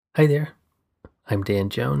Hi there, I'm Dan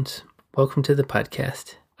Jones. Welcome to the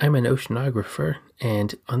podcast. I'm an oceanographer,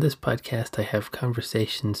 and on this podcast I have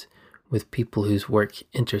conversations with people whose work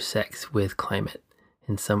intersects with climate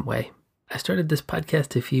in some way. I started this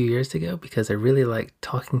podcast a few years ago because I really like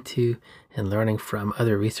talking to and learning from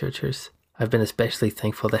other researchers. I've been especially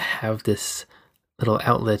thankful to have this little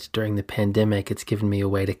outlet during the pandemic. It's given me a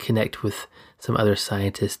way to connect with some other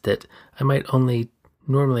scientists that I might only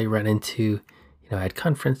normally run into at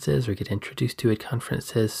conferences or get introduced to at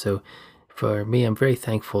conferences. So for me, I'm very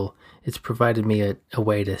thankful. It's provided me a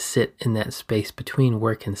way to sit in that space between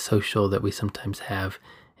work and social that we sometimes have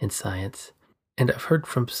in science. And I've heard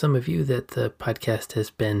from some of you that the podcast has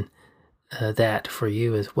been that for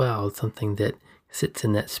you as well. It's something that sits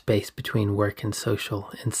in that space between work and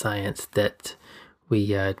social in science that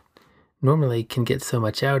we normally can get so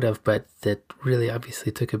much out of, but that really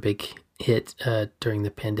obviously took a big hit during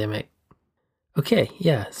the pandemic. Okay,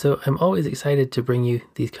 yeah, so I'm always excited to bring you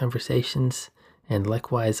these conversations, and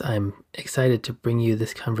likewise, I'm excited to bring you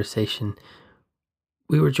this conversation.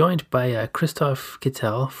 We were joined by Christophe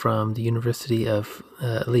Kittel from the University of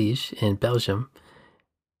Liège in Belgium,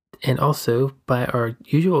 and also by our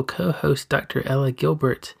usual co-host, Dr. Ella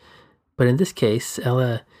Gilbert. But in this case,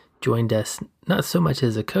 Ella joined us not so much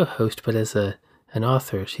as a co-host, but as an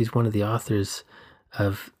author. She's one of the authors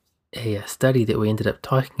of a study that we ended up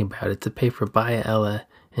talking about. It's a paper by Ella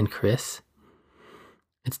and Chris.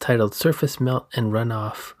 It's titled Surface Melt and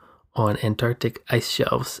Runoff on Antarctic Ice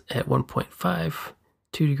Shelves at 1.5,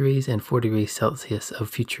 2 degrees, and 4 degrees Celsius of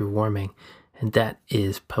future warming. And that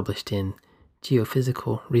is published in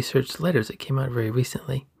Geophysical Research Letters. It came out very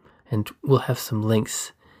recently. And we'll have some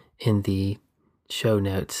links in the show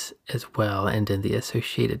notes as well, and in the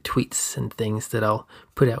associated tweets and things that I'll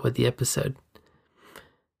put out with the episode.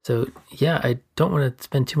 So yeah, I don't want to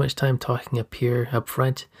spend too much time talking up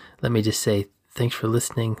front. Let me just say thanks for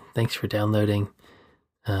listening, thanks for downloading,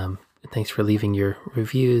 thanks for leaving your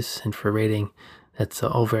reviews and for rating. That's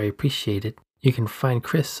all very appreciated. You can find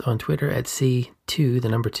Chris on Twitter at C2, the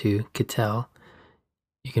number 2, Kittel.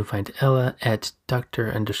 You can find Ella at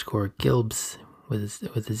Dr._Gilbs with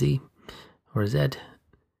a Z or a Z.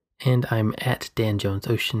 And I'm at Dan Jones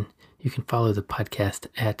Ocean. You can follow the podcast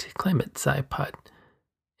at Climate SciPod.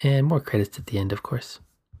 And more credits at the end, of course.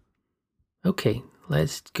 Okay,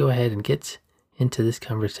 let's go ahead and get into this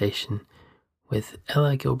conversation with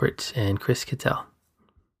Ella Gilbert and Chris Kittel.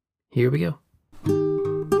 Here we go.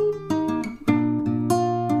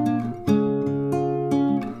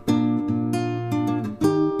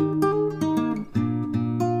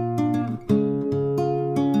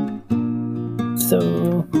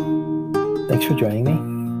 So, thanks for joining me.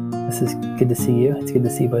 This is good to see you. It's good to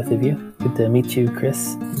see both of you. Good to meet you,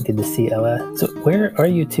 Chris. Good to see Ella. So where are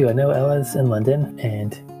you two? I know Ella's in London,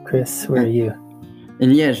 and Chris, where are you?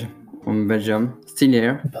 In Liège, from Belgium. Still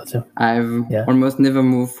here. Belgium. I've almost never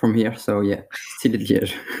moved from here, so yeah, still in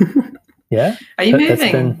Liège. Yeah? Are you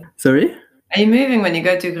moving? Sorry? Are you moving when you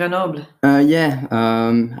go to Grenoble? Yeah.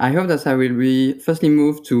 I hope that I will be firstly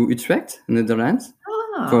move to Utrecht, Netherlands,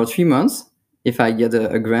 for 3 months. If I get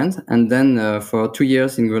a grant, and then for 2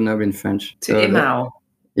 years in Grenoble in French. To IMAO.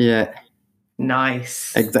 Yeah.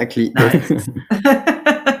 Nice. Exactly. Nice.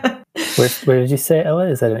 Where did you say, Ella?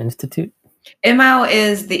 Is that an institute? IMAO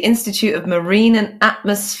is the Institute of Marine and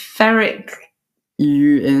Atmospheric.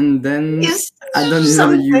 And then I don't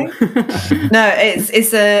know you. No,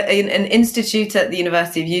 it's an institute at the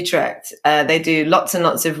University of Utrecht. They do lots and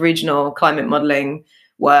lots of regional climate modeling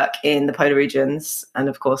work in the polar regions, and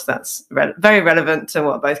of course that's very relevant to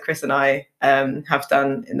what both Chris and I have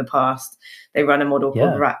done in the past. They run a model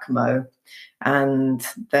called RACMO, and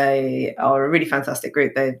they are a really fantastic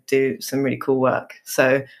group. They do some really cool work.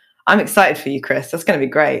 So I'm excited for you, Chris. That's going to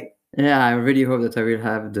be great. Yeah, I really hope that I will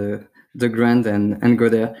have the grant and go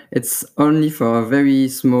there. It's only for a very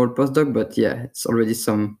small postdoc, but yeah, it's already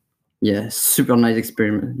some super nice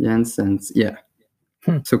experience, and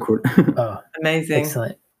so cool. Oh, amazing.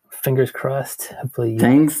 Excellent. Fingers crossed. Hopefully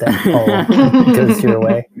Thanks. that all goes your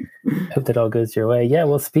way. Hope that all goes your way. Yeah,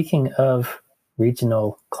 well, speaking of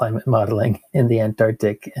regional climate modeling in the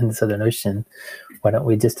Antarctic and the Southern Ocean, why don't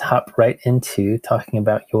we just hop right into talking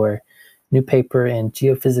about your new paper in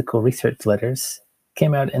Geophysical Research Letters.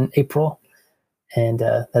 Came out in April, and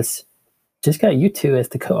that's just got you two as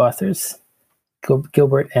the co-authors.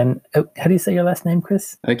 Gilbert and how do you say your last name,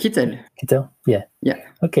 Chris? Kittel. Kittel? Yeah. Yeah.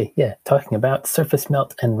 Okay, yeah. Talking about surface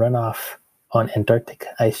melt and runoff on Antarctic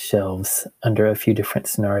ice shelves under a few different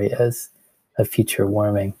scenarios of future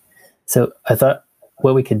warming. So I thought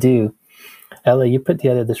what we could do, Ella, you put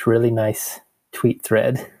together this really nice tweet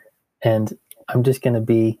thread, and I'm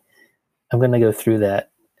going to go through that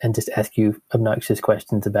and just ask you obnoxious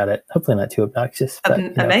questions about it. Hopefully not too obnoxious.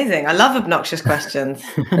 But, amazing. I love obnoxious questions.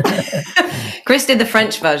 Chris did the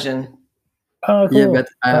French version. Oh, cool. Yeah, but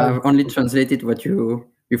I've only translated what you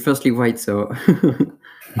firstly write, so.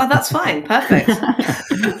 Oh, that's fine. Perfect.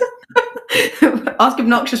 Ask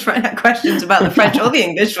obnoxious questions about the French or the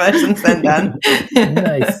English versions then, Dan.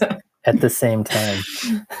 Nice. At the same time.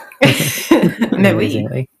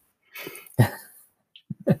 Amazingly.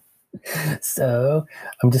 So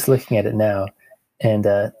I'm just looking at it now.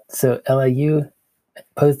 And so Ella, you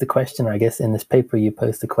posed the question, or I guess in this paper you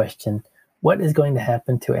posed the question, what is going to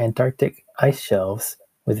happen to Antarctic ice shelves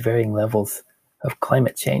with varying levels of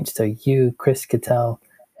climate change? So you, Chris Cattell,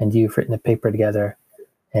 and you've written a paper together,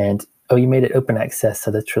 and you made it open access,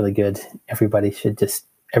 so that's really good. Everybody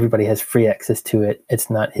has free access to it. It's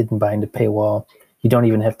not hidden behind a paywall. You don't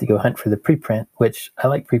even have to go hunt for the preprint, which I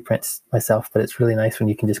like preprints myself, but it's really nice when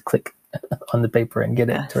you can just click on the paper and get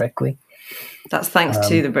it directly. That's thanks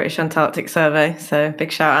to the British Antarctic Survey. So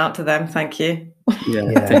big shout out to them. Thank you. Yeah,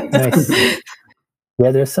 nice.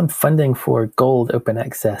 Yeah, there's some funding for gold open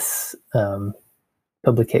access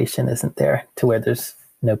publication, isn't there? To where there's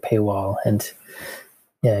no paywall, and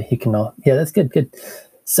that's good.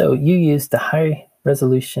 So you use the High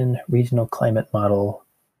Resolution Regional Climate Model,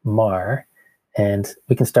 MAR, and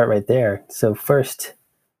we can start right there. So first,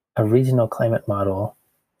 a regional climate model.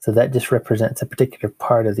 So that just represents a particular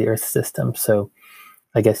part of the Earth system. So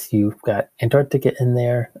I guess you've got Antarctica in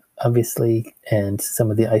there, obviously, and some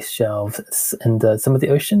of the ice shelves and some of the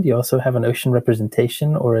ocean. Do you also have an ocean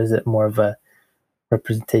representation, or is it more of a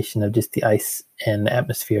representation of just the ice and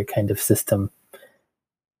atmosphere kind of system?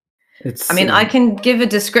 I can give a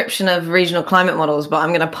description of regional climate models, but I'm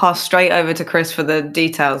going to pass straight over to Chris for the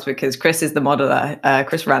details, because Chris is the modeler.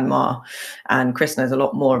 Chris ran MAR, and Chris knows a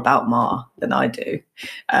lot more about MAR than I do.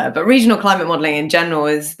 But regional climate modeling in general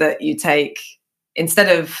is that you take,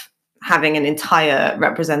 instead of having an entire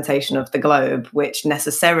representation of the globe, which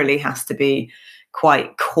necessarily has to be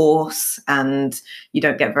quite coarse and you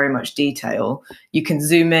don't get very much detail, you can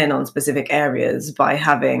zoom in on specific areas by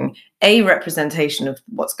having a representation of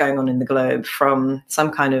what's going on in the globe from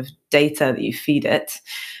some kind of data that you feed it,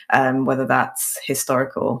 whether that's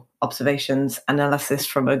historical observations, analysis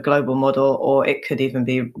from a global model, or it could even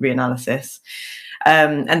be reanalysis.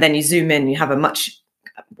 And then you zoom in, you have a much,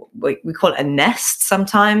 we call it a nest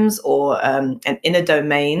sometimes, or an inner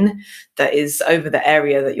domain that is over the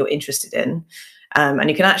area that you're interested in. And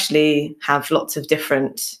you can actually have lots of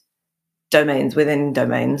different domains within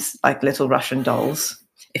domains, like little Russian dolls,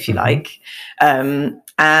 if you like. And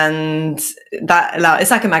that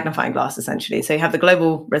it's like a magnifying glass, essentially. So you have the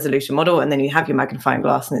global resolution model, and then you have your magnifying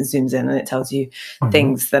glass, and it zooms in and it tells you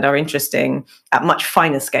things that are interesting at much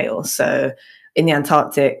finer scale. So in the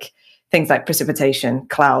Antarctic, things like precipitation,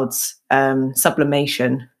 clouds,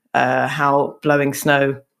 sublimation, how blowing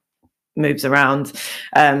snow moves around,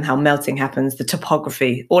 how melting happens, the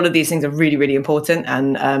topography. All of these things are really, really important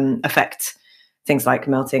and affect things like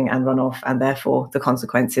melting and runoff, and therefore the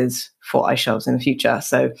consequences for ice shelves in the future.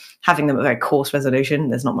 So having them at very coarse resolution,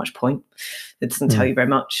 there's not much point. It doesn't tell you very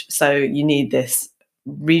much. So you need this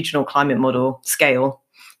regional climate model scale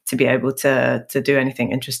to be able to do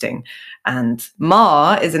anything interesting. And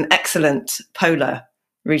MAR is an excellent polar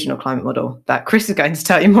regional climate model that Chris is going to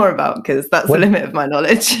tell you more about, because that's the limit of my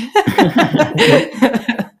knowledge.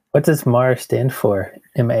 What does MAR stand for?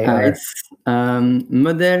 MAR? It's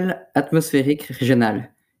Modèle Atmosphérique Régional.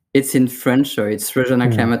 It's in French, so it's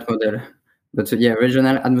Regional Climate Model. But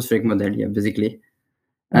Regional Atmospheric Model, basically.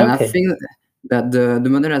 And I think that the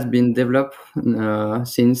model has been developed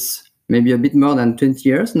since maybe a bit more than 20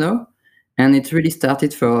 years now. And it really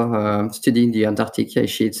started for studying the Antarctic ice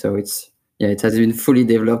sheet. So it has been fully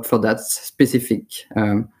developed for that specific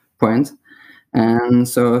point. And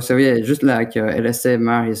so just like LSA,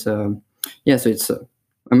 MAR is so it's a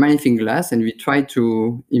magnifying glass, and we try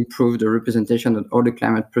to improve the representation of all the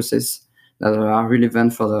climate processes that are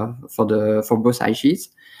relevant for both ice sheets.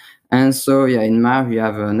 And so in MAR we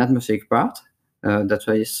have an atmospheric part. That's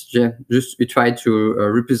why we try to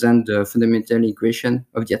represent the fundamental equation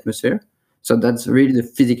of the atmosphere. So that's really the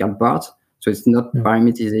physical part. So it's not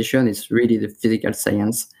parameterization, it's really the physical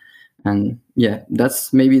science. And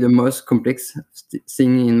that's maybe the most complex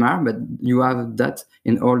thing in MAR, but you have that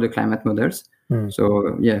in all the climate models.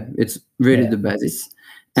 So it's really the basis.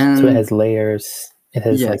 And so it has layers, it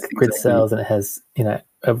has grid cells, and it has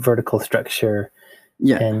a vertical structure.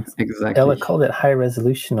 And exactly. Ella called it high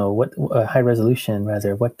resolution, or high resolution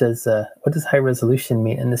rather. What does high resolution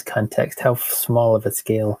mean in this context? How small of a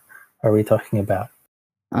scale are we talking about?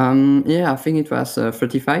 Yeah, I think it was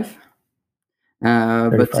 35.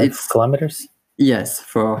 35 but it's kilometers? yes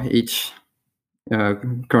for each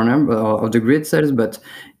corner of the grid cells, but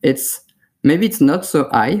it's not so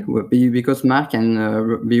high because Mars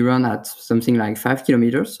can be run at something like 5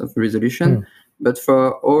 kilometers of resolution. But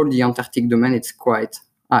for all the Antarctic domain, it's quite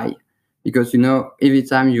high because every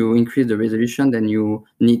time you increase the resolution, then you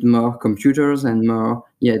need more computers and more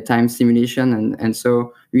time simulation, and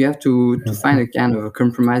so we have to find a kind of a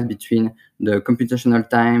compromise between the computational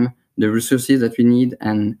time, the resources that we need,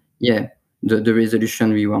 and the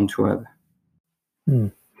resolution we want to have.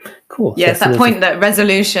 Cool. Yes, that point that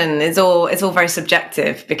resolution is all very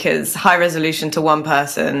subjective, because high resolution to one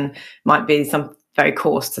person might be some very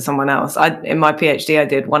coarse to someone else. In my PhD, I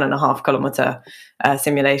did 1.5 kilometer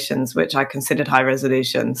simulations, which I considered high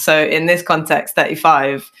resolution. So in this context,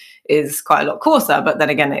 35 is quite a lot coarser, but then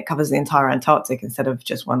again, it covers the entire Antarctic instead of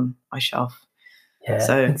just one ice shelf. Yeah,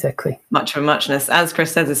 so exactly. Much for muchness. As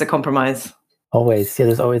Chris says, it's a compromise. Always. Yeah,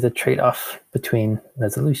 there's always a trade-off between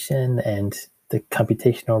resolution and the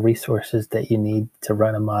computational resources that you need to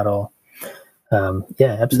run a model.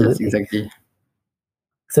 Yeah, absolutely. Yes, exactly.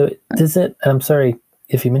 So does it, and I'm sorry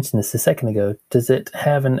if you mentioned this a second ago, does it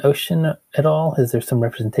have an ocean at all? Is there some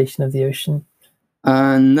representation of the ocean?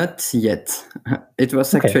 Not yet. It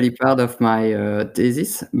was actually part of my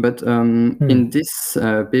thesis, but in this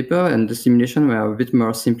paper and the simulation were a bit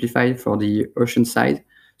more simplified for the ocean side.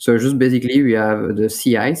 So just basically we have the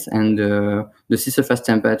sea ice and the sea surface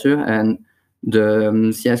temperature, and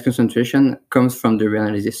the sea ice concentration comes from the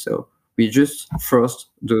reanalysis. So we just forced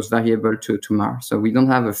those variables to Mars. So we don't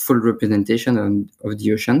have a full representation of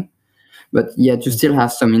the ocean. But yet you still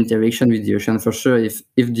have some interaction with the ocean for sure. If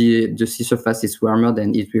the sea surface is warmer,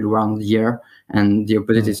 then it will warm the air, and the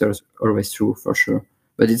opposite is always true for sure.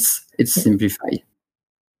 But it's simplified.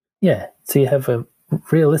 Yeah, so you have a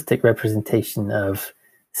realistic representation of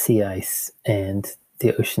sea ice and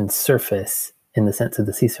the ocean's surface in the sense of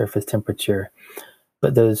the sea surface temperature,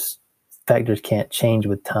 but those factors can't change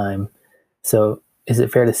with time. So is it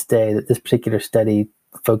fair to say that this particular study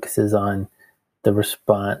focuses on the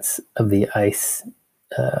response of the ice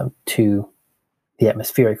to the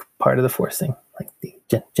atmospheric part of the forcing, like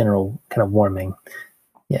the general kind of warming?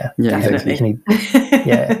 Yeah, definitely.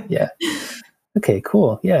 Yeah. Okay,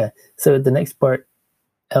 cool. Yeah. So the next part,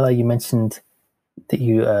 Ella, you mentioned that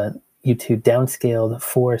you two downscaled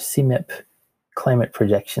 4 CMIP climate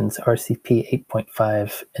projections, RCP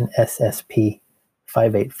 8.5 and SSP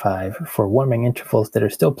 585, for warming intervals that are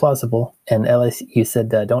still plausible. And Ella, you said,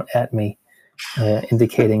 "Don't at me,"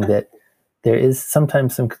 indicating that there is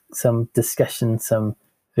sometimes some discussion, some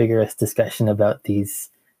vigorous discussion about these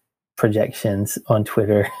projections on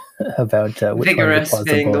Twitter about which vigorous ones are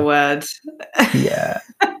plausible. Being the word. Yeah,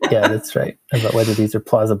 that's right, about whether these are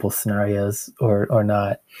plausible scenarios or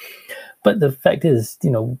not. But the fact is,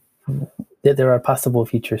 that there are possible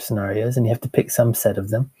future scenarios, and you have to pick some set of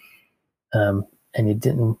them. And you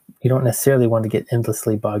don't necessarily want to get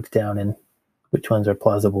endlessly bogged down in which ones are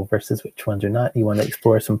plausible versus which ones are not. You want to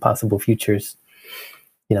explore some possible futures,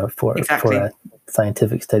 for a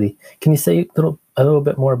scientific study. Can you say a little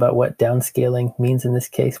bit more about what downscaling means in this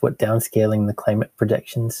case? What downscaling the climate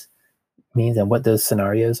projections means and what those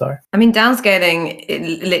scenarios are? I mean, downscaling,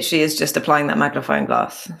 it literally is just applying that magnifying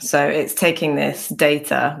glass. So it's taking this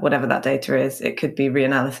data, whatever that data is. It could be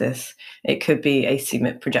reanalysis, it could be a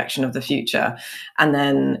CMIP projection of the future, and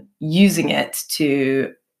then using it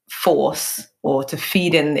to force or to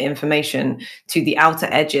feed in the information to the outer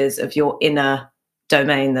edges of your inner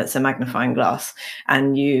domain that's a magnifying glass,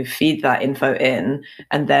 and you feed that info in,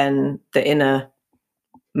 and then the inner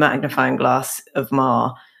magnifying glass of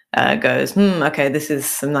Mars goes, okay, this is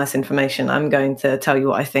some nice information. I'm going to tell you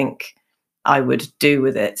what I think I would do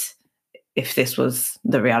with it if this was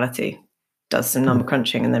the reality. Does some number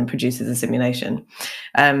crunching and then produces a simulation.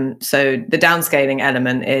 So the downscaling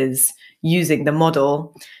element is using the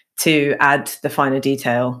model to add the finer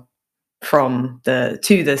detail from the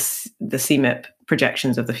CMIP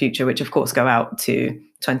projections of the future, which of course go out to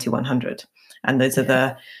 2100. And those are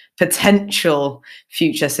the potential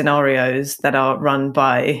future scenarios that are run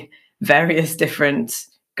by various different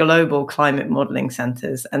global climate modeling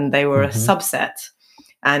centers. And they were a subset.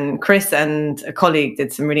 And Chris and a colleague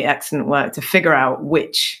did some really excellent work to figure out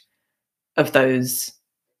which of those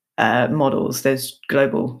models, those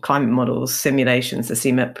global climate models, simulations, the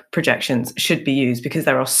CMIP projections should be used, because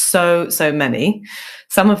there are so many.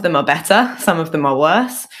 Some of them are better, some of them are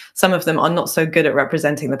worse, some of them are not so good at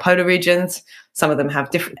representing the polar regions, some of them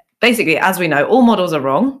have different, basically, as we know, all models are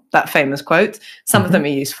wrong, that famous quote. Some of them are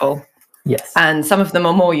useful, Yes. And some of them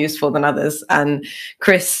are more useful than others. And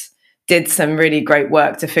Chris did some really great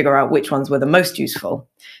work to figure out which ones were the most useful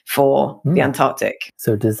for the Antarctic.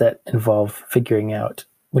 So does that involve figuring out,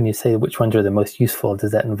 when you say which ones are the most useful,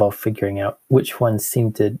 does that involve figuring out which ones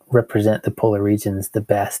seem to represent the polar regions the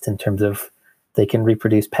best in terms of they can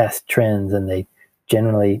reproduce past trends and they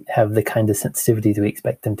generally have the kind of sensitivities we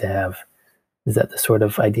expect them to have? Is that the sort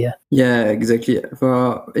of idea? Yeah, exactly.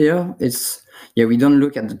 For here, we don't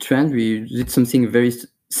look at the trend. We did something very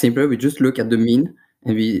simple. We just look at the mean,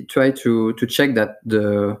 and we try to check that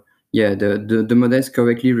the models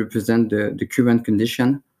correctly represent the current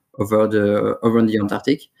condition over the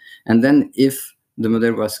Antarctic. And then if the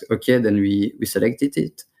model was okay, then we selected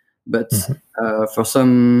it. But for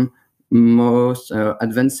some most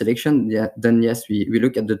advanced selection, then yes, we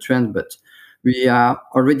look at the trend, but we are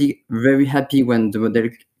already very happy when the model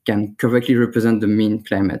can correctly represent the mean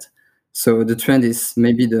climate. So the trend is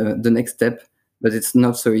maybe the next step, but it's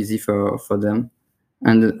not so easy for them.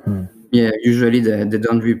 And usually they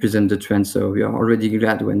don't represent the trend. So we are already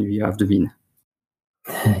glad when we have the mean.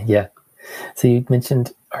 Yeah. So you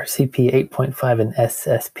mentioned RCP 8.5 and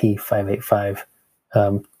SSP 585.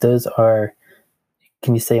 Those are,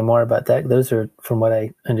 can you say more about that? Those are, from what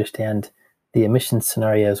I understand, the emission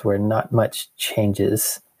scenarios where not much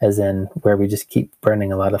changes, as in where we just keep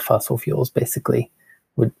burning a lot of fossil fuels, basically.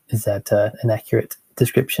 Is that an accurate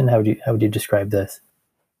description? How would you describe this?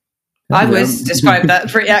 I would describe that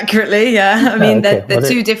pretty accurately, yeah. I mean, okay. they're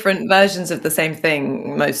two different versions of the same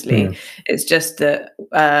thing, mostly. It's just that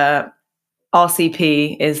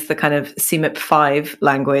RCP is the kind of CMIP 5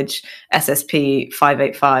 language. SSP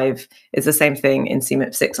 585 is the same thing in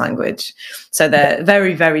CMIP 6 language. So they're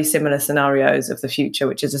very, very similar scenarios of the future,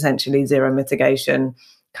 which is essentially zero mitigation,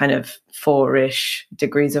 kind of 4-ish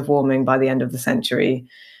degrees of warming by the end of the century.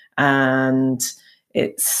 And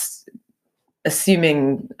it's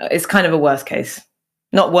assuming it's kind of a worst case.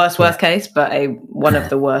 Not worst case, but one of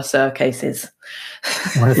the worser cases.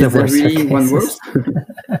 One of the worst cases. One worse?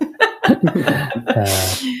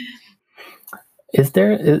 Is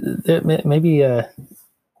there maybe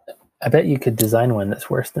I bet you could design one that's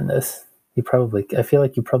worse than this. I feel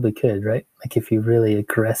like you probably could, right? Like if you really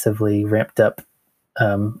aggressively ramped up, I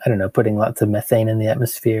don't know, putting lots of methane in the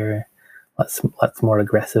atmosphere, lots more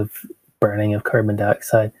aggressive burning of carbon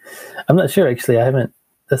dioxide. I'm not sure, actually.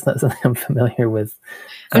 That's not something I'm familiar with.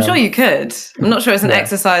 I'm sure you could. I'm not sure it's an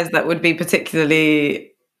exercise that would be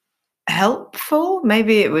particularly helpful.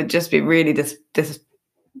 Maybe it would just be really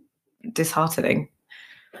disheartening.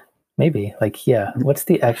 Maybe, what's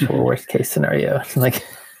the actual worst case scenario? Like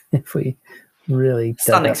if we really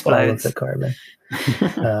sun dug up all of explodes. the carbon.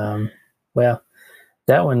 Well,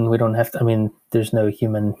 that one we don't have to. I mean, there's no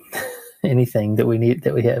human anything that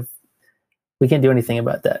we have. We can't do anything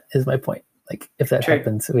about that. Is my point. Like if that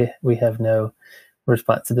happens, we have no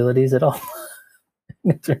responsibilities at all.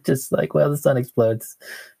 We're just like, well, the sun explodes.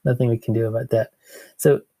 Nothing we can do about that.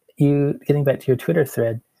 So getting back to your Twitter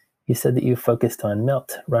thread, you said that you focused on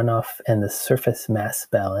melt, runoff, and the surface mass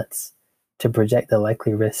balance to project the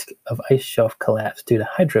likely risk of ice shelf collapse due to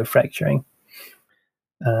hydrofracturing.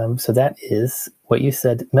 So that is what you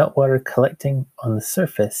said, meltwater collecting on the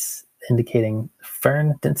surface, indicating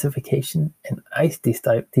firn densification and ice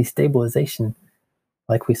destabilization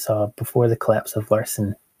like we saw before the collapse of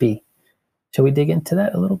Larsen B. Shall we dig into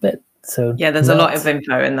that a little bit? So yeah, there's a lot of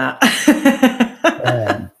info in that.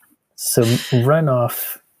 So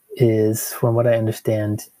runoff is, from what I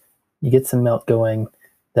understand, you get some melt going,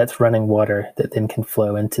 that's running water that then can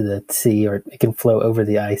flow into the sea, or it can flow over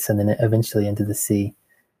the ice and then eventually into the sea.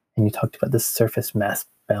 And you talked about the surface mass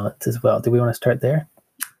balance as well. Do we want to start there?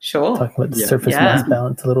 Sure. Talking about the surface mass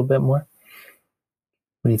balance a little bit more.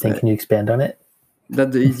 What do you think? Can you expand on it?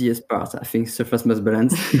 That's the easiest part, I think, surface mass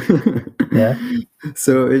balance. Yeah.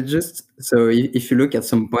 So if you look at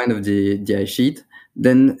some point of the ice sheet,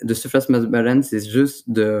 then the surface mass balance is just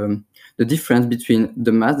the difference between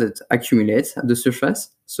the mass that accumulates at the surface,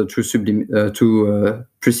 so through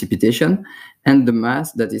precipitation, and the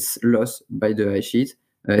mass that is lost by the ice sheet,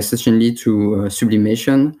 essentially to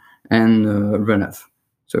sublimation and runoff.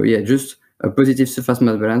 So just a positive surface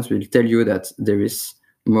mass balance will tell you that there is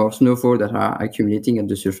more snowfall that are accumulating at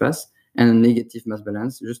the surface, and a negative mass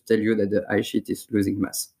balance just tell you that the ice sheet is losing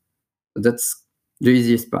mass. So that's the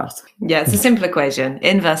easiest part. Yeah, it's a simple equation.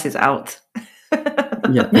 In versus out.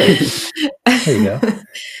 Yeah. There you go.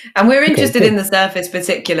 And we're interested in the surface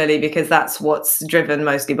particularly because that's what's driven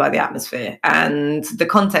mostly by the atmosphere. And the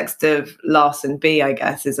context of Larsen B, I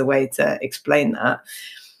guess, is a way to explain that.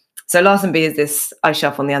 So Larsen B is this ice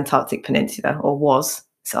shelf on the Antarctic Peninsula, or was.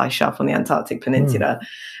 ice shelf on the Antarctic Peninsula,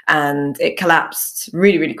 and it collapsed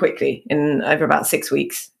really, really quickly in over about 6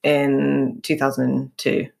 weeks in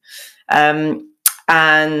 2002.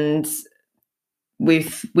 And we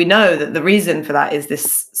know that the reason for that is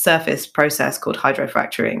this surface process called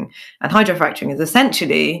hydrofracturing, and hydrofracturing is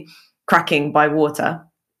essentially cracking by water.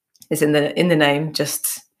 It's in the name,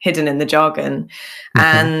 just hidden in the jargon.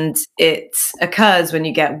 And it occurs when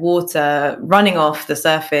you get water running off the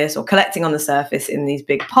surface or collecting on the surface in these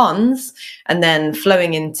big ponds and then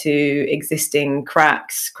flowing into existing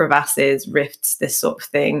cracks, crevasses, rifts, this sort of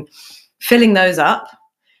thing, filling those up.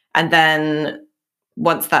 And then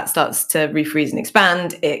once that starts to refreeze and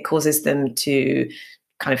expand, it causes them to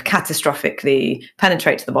kind of catastrophically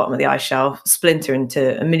penetrate to the bottom of the ice shelf, splinter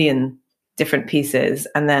into a million different pieces,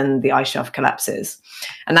 and then the ice shelf collapses.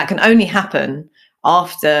 And that can only happen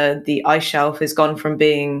after the ice shelf has gone from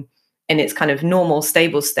being in its kind of normal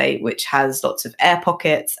stable state, which has lots of air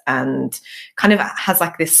pockets and kind of has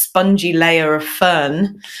like this spongy layer of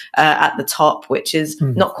fern at the top, which is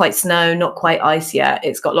not quite snow, not quite ice yet.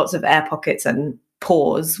 It's got lots of air pockets and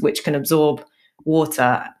pores which can absorb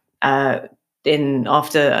water in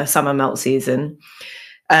after a summer melt season.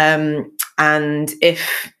 And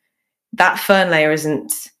if that fern layer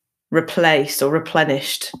isn't replaced or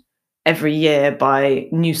replenished every year by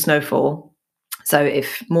new snowfall, so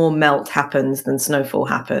if more melt happens than snowfall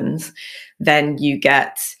happens, then you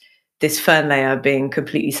get this fern layer being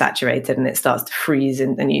completely saturated and it starts to freeze,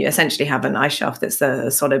 and you essentially have an ice shelf that's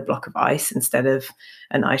a solid block of ice instead of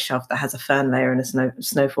an ice shelf that has a fern layer and a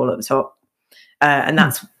snowfall at the top. And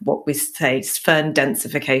that's what we say is fern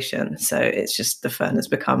densification. So it's just the fern has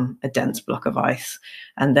become a dense block of ice,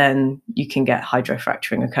 and then you can get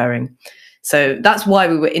hydrofracturing occurring. So that's why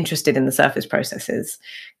we were interested in the surface processes,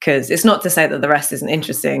 because it's not to say that the rest isn't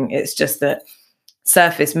interesting. It's just that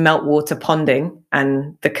surface meltwater ponding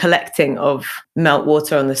and the collecting of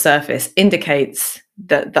meltwater on the surface indicates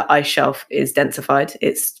that the ice shelf is densified.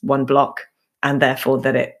 It's one block, and therefore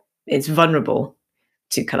that it is vulnerable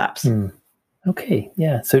to collapse. Okay,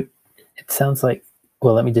 yeah. So it sounds like,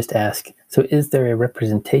 well, let me just ask. So is there a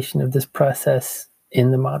representation of this process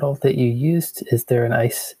in the model that you used? Is there an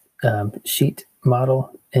ice sheet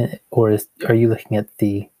model, or are you looking at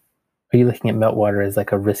meltwater as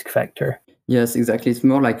like a risk factor? Yes, exactly. It's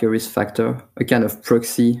more like a risk factor, a kind of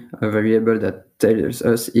proxy, a variable that tells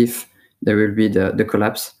us if there will be the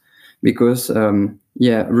collapse. Because,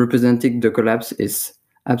 representing the collapse is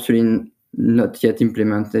absolutely not yet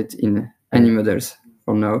implemented in any models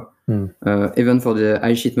for now. Even for the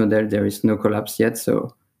ice sheet model, there is no collapse yet.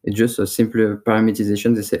 So it's just a simpler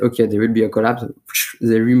parameterization. They say, okay, there will be a collapse.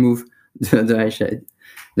 They remove the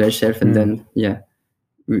ice shelf, and then,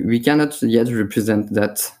 we cannot yet represent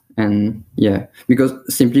that. And because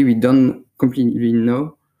simply we don't completely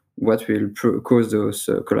know what will cause those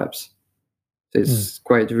collapse. So it's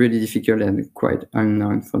quite really difficult and quite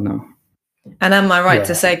unknown for now. And am I right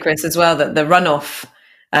to say, Chris, as well, that the runoff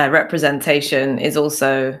representation is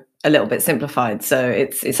also a little bit simplified? So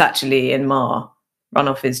it's actually in MAR,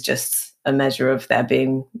 runoff is just a measure of there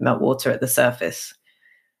being meltwater at the surface.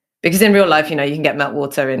 Because in real life, you can get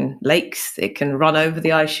meltwater in lakes. It can run over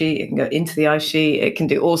the ice sheet. It can go into the ice sheet. It can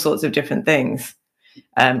do all sorts of different things,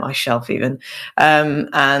 ice shelf even.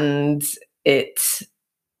 And it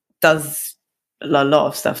does a lot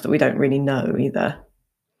of stuff that we don't really know either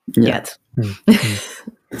yet.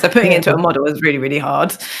 So putting it into a model is really, really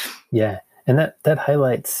hard. Yeah, and that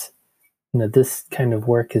highlights, this kind of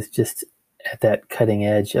work is just at that cutting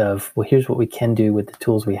edge of, well, here's what we can do with the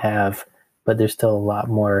tools we have, but there's still a lot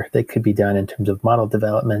more that could be done in terms of model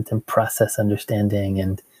development and process understanding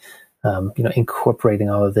and incorporating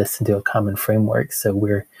all of this into a common framework. So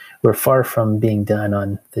we're far from being done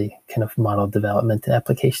on the kind of model development and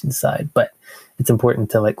application side, but it's important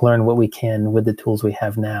to learn what we can with the tools we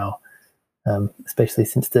have now, especially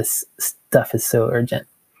since this stuff is so urgent.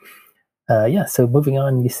 So moving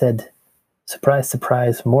on, you said, surprise,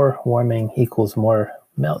 surprise, more warming equals more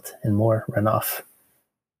melt and more runoff.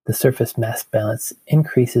 The surface mass balance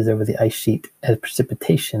increases over the ice sheet as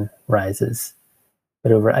precipitation rises,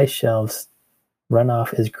 but over ice shelves,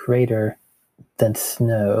 runoff is greater than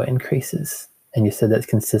snow increases. And you said that's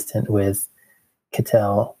consistent with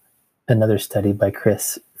Cattell, another study by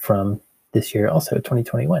Chris from this year, also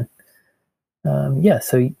 2021.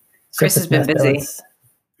 So Chris has been busy. Balance,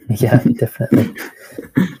 yeah, definitely.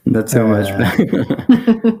 Not so much.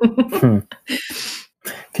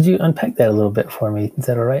 Could you unpack that a little bit for me? Is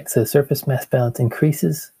that all right? So surface mass balance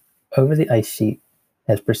increases over the ice sheet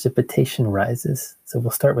as precipitation rises. So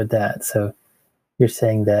we'll start with that. So you're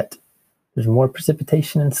saying that there's more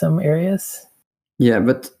precipitation in some areas? Yeah,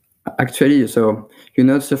 but actually, so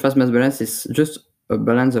surface mass balance is just a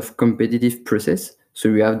balance of competitive process. So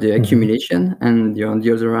you have the accumulation, and on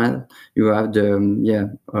the other hand, you have the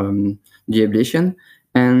the ablation.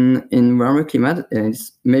 And in warmer climate, and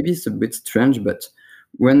it's a bit strange, but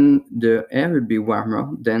when the air will be warmer,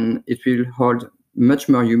 then it will hold much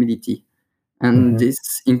more humidity, and this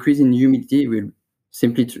increase in humidity will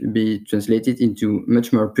simply be translated into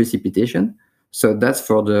much more precipitation. So that's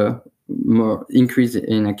for the more increase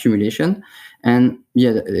in accumulation. And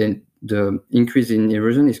the increase in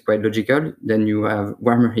erosion is quite logical. Then you have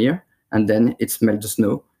warmer air, and then it melts the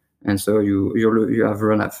snow, and so you have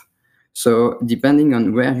runoff. So depending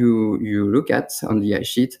on where you look at on the ice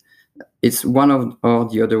sheet, it's one of or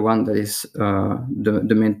the other one that is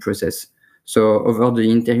the main process. So over the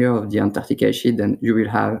interior of the Antarctic ice sheet, then you will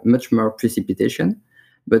have much more precipitation.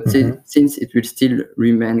 But since it will still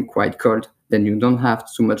remain quite cold, then you don't have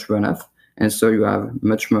too much runoff. And so you have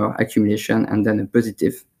much more accumulation and then a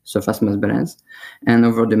positive surface mass balance. And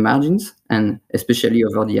over the margins, and especially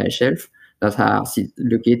over the ice shelf that are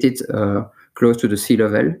located close to the sea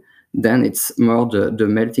level, then it's more the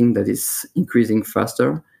melting that is increasing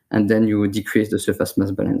faster, and then you decrease the surface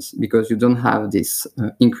mass balance because you don't have this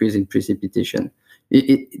increase in precipitation.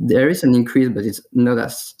 There is an increase, but it's not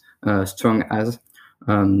as strong as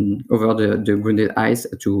over the grounded ice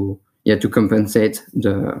to compensate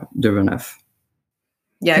the runoff.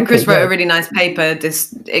 Yeah, Okay, Chris wrote yeah. a really nice paper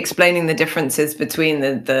just explaining the differences between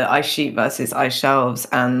the ice sheet versus ice shelves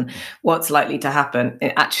and what's likely to happen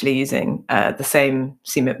actually using the same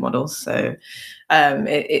CMIP models. So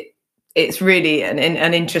it's really an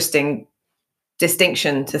interesting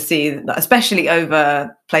distinction to see, especially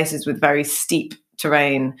over places with very steep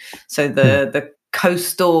terrain. So the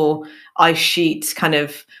coastal ice sheet kind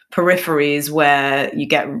of peripheries where you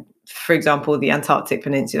get, for example, the Antarctic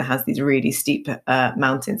Peninsula has these really steep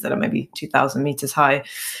mountains that are maybe 2,000 meters high.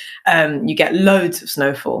 You get loads of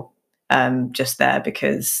snowfall just there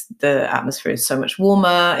because the atmosphere is so much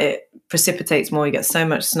warmer. It precipitates more. You get so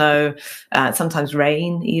much snow, sometimes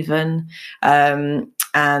rain even.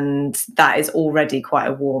 And that is already quite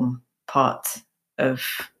a warm part of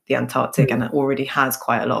the Antarctic, and it already has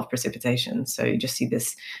quite a lot of precipitation. So you just see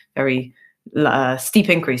this very steep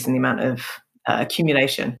increase in the amount of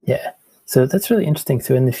accumulation. Yeah. So that's really interesting.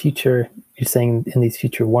 So in the future, you're saying in these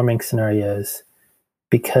future warming scenarios,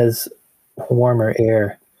 because warmer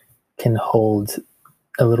air can hold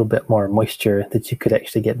a little bit more moisture, that you could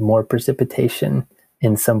actually get more precipitation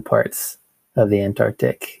in some parts of the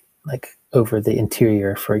Antarctic, like over the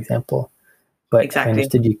interior, for example. But Exactly. if I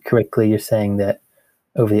understood you correctly, you're saying that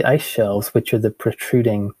over the ice shelves, which are the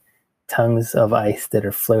protruding tongues of ice that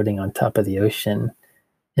are floating on top of the ocean,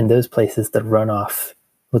 in those places, the runoff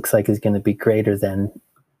looks like is going to be greater than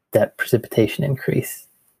that precipitation increase.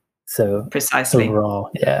 So precisely. Overall,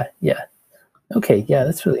 yeah. Okay, yeah,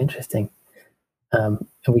 that's really interesting. And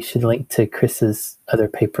we should link to Chris's other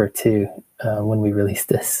paper too when we release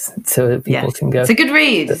this, so that people can go. It's a good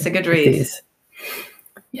read. It's a good read. These.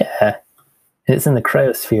 Yeah, and it's in the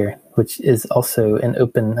Cryosphere, which is also an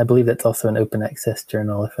open. I believe that's also an open access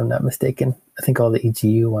journal, if I'm not mistaken. I think all the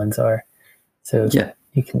EGU ones are. So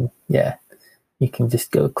you can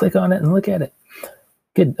just go click on it and look at it.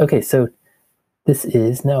 Good. Okay, so this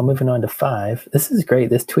is now moving on to 5. This is great.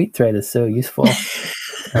 This tweet thread is so useful.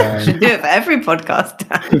 Should do it for every podcast.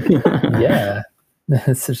 Yeah,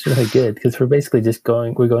 it's really good because we're basically just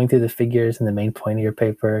going through the figures and the main point of your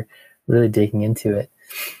paper, really digging into it.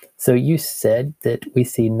 So you said that we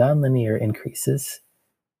see nonlinear increases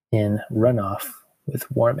in runoff with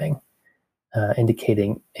warming,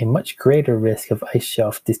 indicating a much greater risk of ice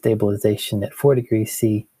shelf destabilization at 4 degrees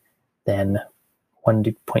C than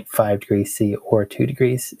 1.5 degrees C or 2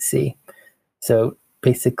 degrees C. So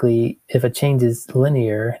basically, if a change is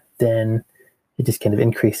linear, then it just kind of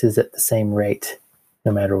increases at the same rate,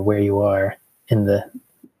 no matter where you are in the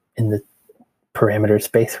parameter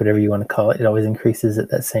space, whatever you want to call it. It always increases at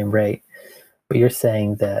that same rate. But you're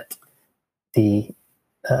saying that the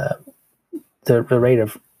rate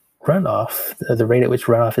of runoff, the rate at which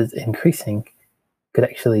runoff is increasing, could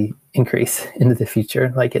actually increase into the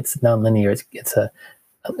future. Like it's nonlinear. It's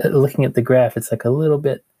looking at the graph, it's like a little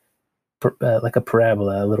bit like a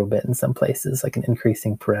parabola, a little bit in some places, like an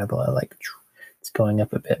increasing parabola, like it's going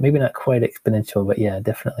up a bit. Maybe not quite exponential, but yeah,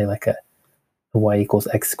 definitely like a y equals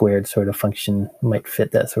x squared sort of function might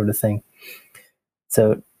fit that sort of thing.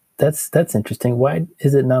 So that's interesting. Why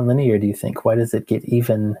is it nonlinear, do you think? Why does it get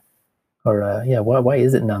even? Or why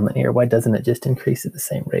is it nonlinear? Why doesn't it just increase at the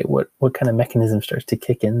same rate? What kind of mechanism starts to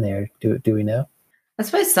kick in there? Do we know? I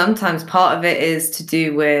suppose sometimes part of it is to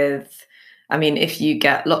do with I mean, if you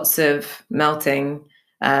get lots of melting,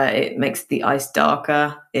 it makes the ice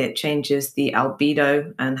darker. It changes the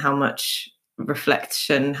albedo and how much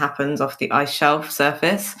reflection happens off the ice shelf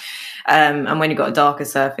surface. And when you've got a darker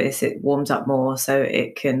surface, it warms up more, so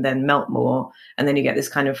it can then melt more. And then you get this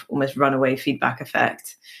kind of almost runaway feedback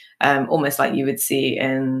effect, almost like you would see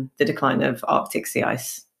in the decline of Arctic sea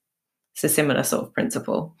ice. It's a similar sort of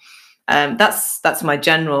principle. That's my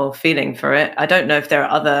general feeling for it. I don't know if there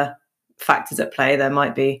are other factors at play. There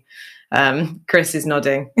might be. Chris is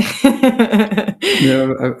nodding.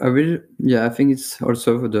 Yeah, I will. Yeah, I think it's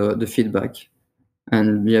also the feedback,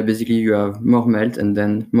 and yeah, basically you have more melt, and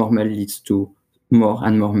then more melt leads to more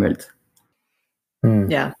and more melt.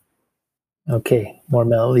 Yeah. Okay, more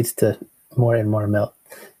melt leads to more and more melt.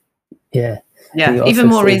 Yeah. Yeah, even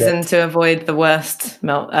more reason to avoid the worst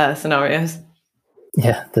melt scenarios.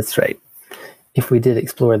 Yeah, that's right. If we did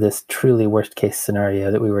explore this truly worst case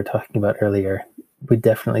scenario that we were talking about earlier, we'd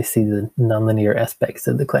definitely see the nonlinear aspects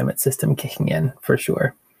of the climate system kicking in for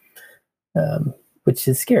sure, which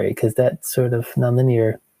is scary because that sort of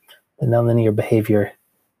nonlinear behavior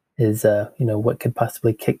is, what could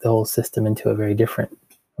possibly kick the whole system into a very different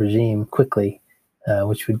regime quickly,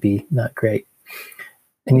 which would be not great.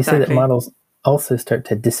 And you say that models also start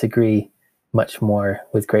to disagree much more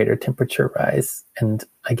with greater temperature rise. And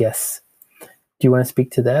I guess, do you want to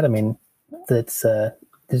speak to that? I mean, there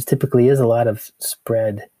typically is a lot of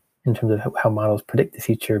spread in terms of how models predict the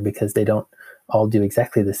future because they don't all do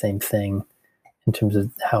exactly the same thing in terms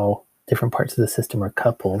of how different parts of the system are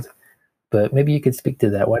coupled. But maybe you could speak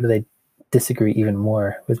to that. Why do they disagree even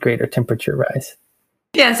more with greater temperature rise?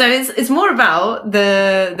 Yeah, so it's more about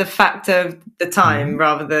the fact of the time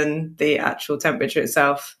rather than the actual temperature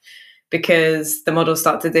itself, because the models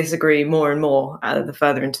start to disagree more and more the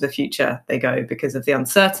further into the future they go, because of the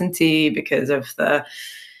uncertainty, because of the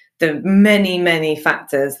many, many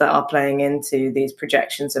factors that are playing into these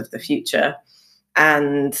projections of the future.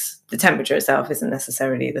 And the temperature itself isn't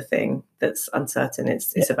necessarily the thing that's uncertain.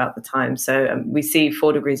 It's about the time. So we see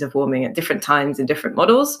 4 degrees of warming at different times in different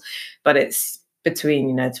models, but it's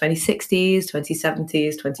between 2060s,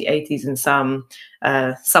 2070s, 2080s, and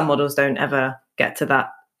some models don't ever get to that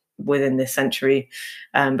within this century,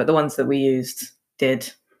 but the ones that we used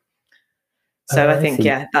did. So I think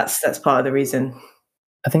that's part of the reason.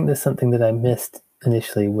 I think there's something that I missed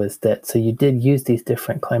initially was that, so you did use these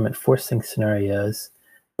different climate forcing scenarios,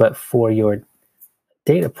 but for your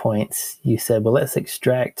data points, you said, well, let's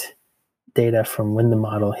extract data from when the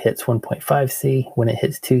model hits 1.5C, when it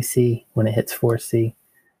hits 2C, when it hits 4C.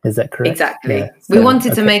 Is that correct? Exactly. Yeah. We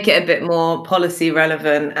wanted to make it a bit more policy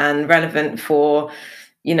relevant and relevant for,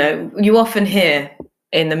 you often hear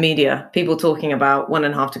in the media people talking about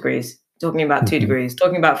 1.5 degrees, talking about 2 degrees,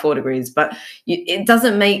 talking about 4 degrees, but it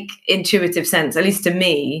doesn't make intuitive sense, at least to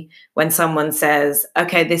me, when someone says,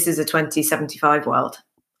 okay, this is a 2075 world.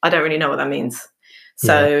 I don't really know what that means.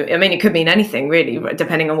 So, I mean, it could mean anything really,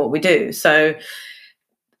 depending on what we do. So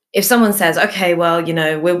if someone says, okay, well,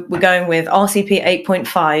 we're going with RCP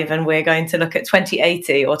 8.5 and we're going to look at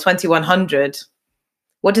 2080 or 2100,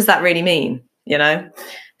 what does that really mean?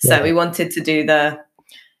 So we wanted to do the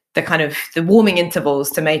kind of the warming intervals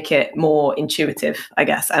to make it more intuitive, I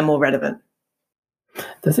guess, and more relevant.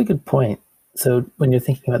 That's a good point. So when you're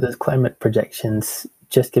thinking about those climate projections,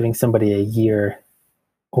 just giving somebody a year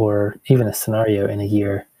or even a scenario in a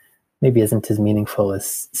year maybe isn't as meaningful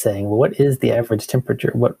as saying, well, what is the average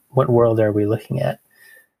temperature? What world are we looking at?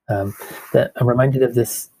 That I'm reminded of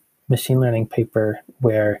this machine learning paper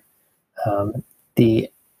where the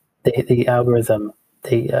algorithm,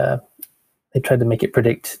 they tried to make it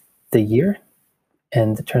predict the year,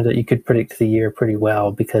 and it turns out you could predict the year pretty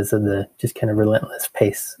well because of the just kind of relentless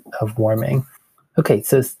pace of warming. Okay,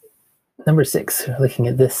 so number 6, looking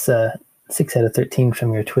at this 6 out of 13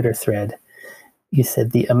 from your Twitter thread, you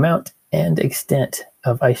said the amount and extent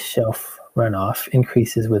of ice shelf runoff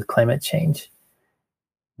increases with climate change,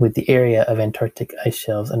 with the area of Antarctic ice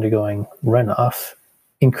shelves undergoing runoff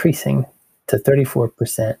increasing to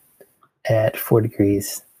 34% at 4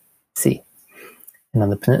 degrees C. And on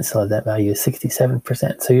the peninsula, that value is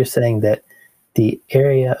 67%. So you're saying that the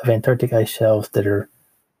area of Antarctic ice shelves that are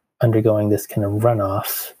undergoing this kind of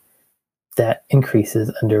runoff, that increases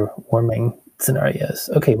under warming scenarios.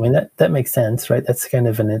 Okay, I mean, that makes sense, right? That's kind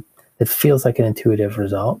of it feels like an intuitive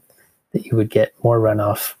result, that you would get more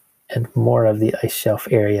runoff and more of the ice shelf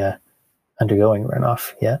area undergoing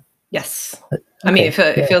runoff, yeah? Yes. Okay. I mean,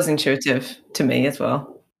 it feels intuitive to me as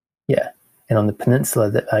well. Yeah. And on the peninsula,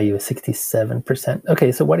 that value is 67%.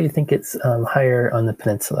 Okay, so why do you think it's higher on the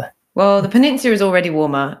peninsula? Well, the peninsula is already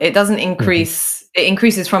warmer. It doesn't increase. It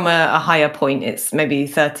increases from a higher point. It's maybe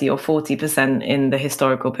 30 or 40% in the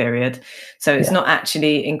historical period. So it's not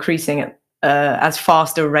actually increasing at as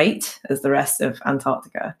fast a rate as the rest of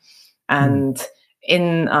Antarctica. And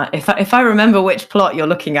in if I remember which plot you're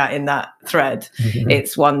looking at in that thread,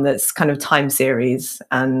 it's one that's kind of time series,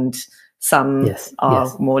 and some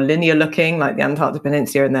are more linear looking, like the Antarctic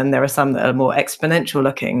Peninsula, and then there are some that are more exponential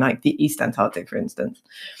looking, like the East Antarctic, for instance.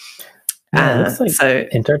 Yeah, it looks like so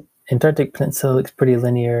Antarctic Peninsula looks pretty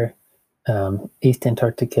linear. East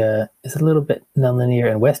Antarctica is a little bit nonlinear,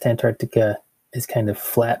 and West Antarctica is kind of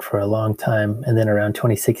flat for a long time, and then around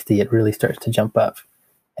 2060 it really starts to jump up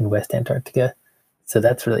in West Antarctica. So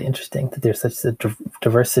that's really interesting that there's such a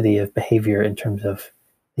diversity of behavior in terms of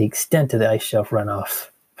the extent of the ice shelf runoff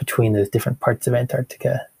between those different parts of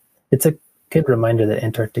Antarctica. It's a good reminder that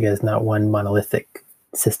Antarctica is not one monolithic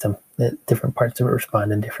system, that different parts of it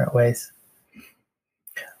respond in different ways.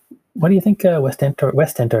 Why do you think West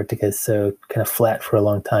Antarctica is so kind of flat for a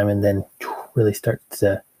long time and then really starts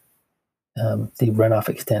to, the runoff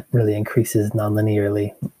extent really increases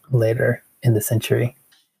non-linearly later in the century?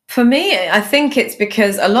 For me, I think it's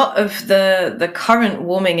because a lot of the current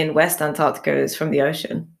warming in West Antarctica is from the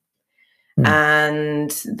ocean. And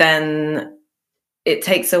then it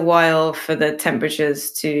takes a while for the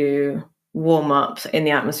temperatures to warm up in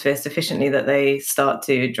the atmosphere sufficiently that they start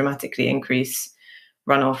to dramatically increase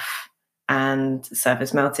runoff and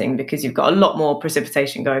surface melting, because you've got a lot more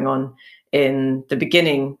precipitation going on in the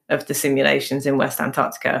beginning of the simulations in West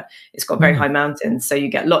Antarctica. It's got very high mountains, so you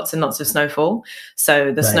get lots and lots of snowfall.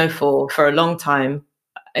 So the snowfall for a long time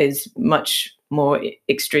is much more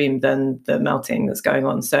extreme than the melting that's going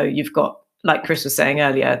on. So you've got, like Chris was saying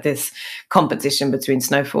earlier, this competition between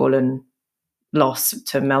snowfall and loss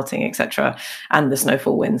to melting, etc., and the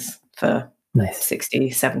snowfall wins for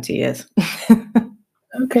 60, 70 years.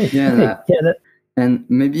 And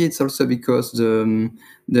maybe it's also because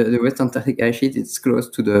the West Antarctic ice sheet is close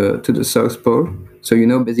to the South Pole.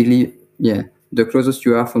 So basically, the closest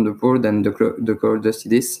you are from the pole, then the coldest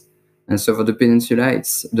it is. And so for the peninsula,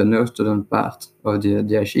 it's the northern part of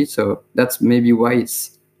the ice sheet. So that's maybe why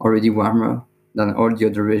it's already warmer than all the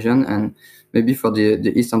other region. And maybe for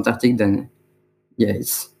the East Antarctic, then you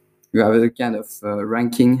have a kind of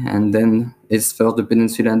ranking, and then it's first the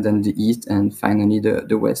peninsula, and then the east, and finally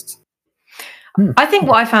the west. I think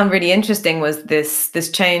what I found really interesting was this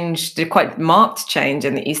change, the quite marked change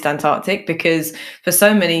in the East Antarctic, because for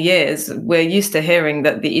so many years we're used to hearing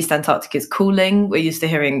that the East Antarctic is cooling. We're used to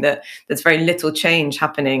hearing that there's very little change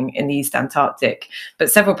happening in the East Antarctic. But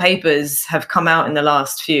several papers have come out in the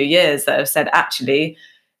last few years that have said actually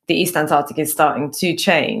the East Antarctic is starting to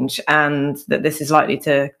change, and that this is likely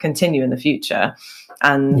to continue in the future.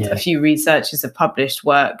 And a few researchers have published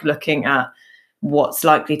work looking at what's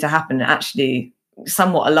likely to happen. Actually,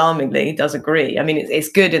 somewhat alarmingly, does agree. I mean, it's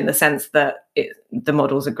good in the sense that the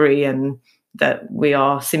models agree and that we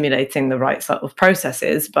are simulating the right sort of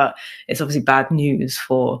processes, but it's obviously bad news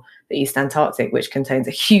for the East Antarctic, which contains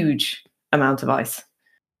a huge amount of ice.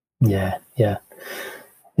 Yeah.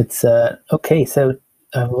 It's okay. So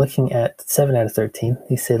I'm looking at 7 out of 13.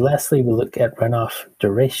 You say, lastly, we look at runoff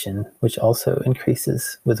duration, which also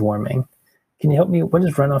increases with warming. Can you help me? What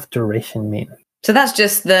does runoff duration mean? So that's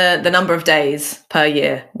just the number of days per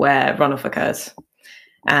year where runoff occurs.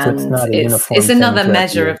 And so it's another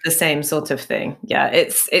measure of the same sort of thing. Yeah,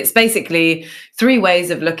 it's basically 3 ways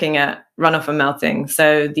of looking at runoff and melting.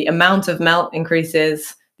 So the amount of melt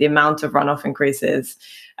increases, the amount of runoff increases,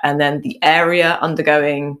 and then the area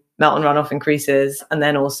undergoing melt and runoff increases, and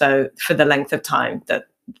then also for the length of time that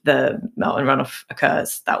the melt and runoff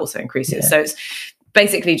occurs, that also increases. So it's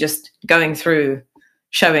basically just going through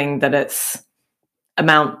showing that it's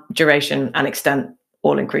amount, duration, and extent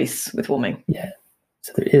all increase with warming. Yeah.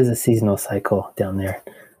 So there is a seasonal cycle down there.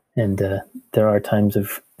 And there are times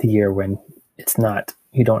of the year when it's not,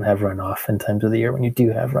 you don't have runoff, and times of the year when you do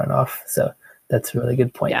have runoff. So that's a really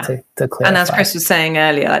good point to clarify. And as Chris was saying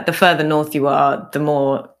earlier, like the further north you are, the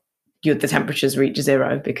more the temperatures reach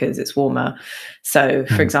 0 because it's warmer. So,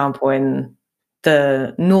 for example, in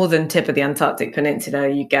the northern tip of the Antarctic Peninsula,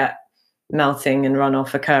 you get melting and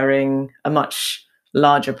runoff occurring a much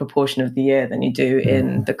larger proportion of the year than you do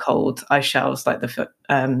in the cold ice shelves like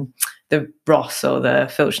the Ross or the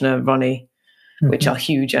Filchner-Ronne, which are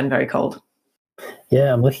huge and very cold.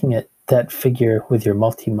 Yeah, I'm looking at that figure with your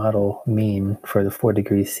multi-model mean for the 4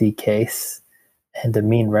 degrees C case, and the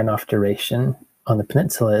mean runoff duration on the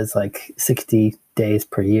peninsula is like 60 days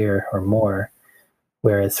per year or more,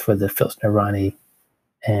 whereas for the Filchner-Ronne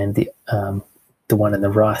and the one in the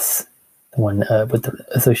Ross, the one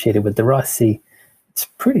associated with the Ross Sea, it's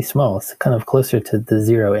pretty small. It's kind of closer to the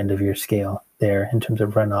 0 end of your scale there in terms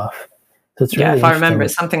of runoff. So it's really if I remember,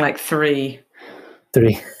 it's something like 3.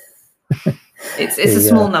 3. It's a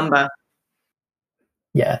small number.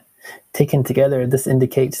 Yeah. Taken together, this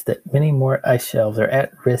indicates that many more ice shelves are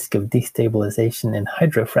at risk of destabilization and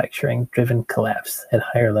hydrofracturing-driven collapse at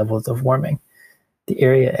higher levels of warming. The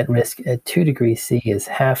area at risk at 2 degrees C is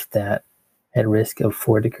half that at risk of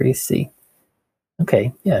 4 degrees C.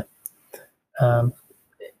 Okay, yeah. And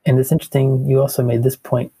it's interesting, you also made this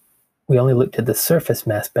point, we only looked at the surface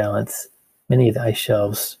mass balance. Many of the ice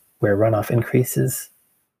shelves where runoff increases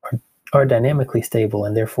are dynamically stable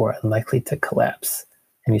and therefore unlikely to collapse.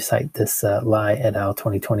 And you cite this Lai et al.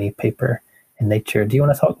 2020 paper in Nature. Do you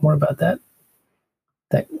want to talk more about that?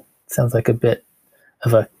 That sounds like a bit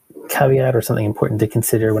of a caveat or something important to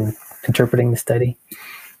consider when interpreting the study.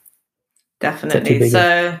 Definitely.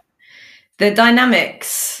 So the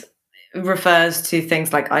dynamics refers to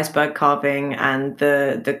things like iceberg carving and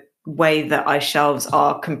the way that ice shelves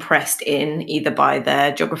are compressed in, either by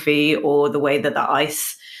their geography or the way that the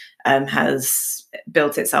ice has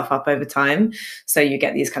built itself up over time. So you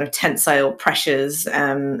get these kind of tensile pressures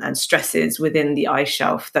and stresses within the ice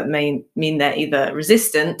shelf that may mean they're either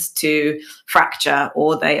resistant to fracture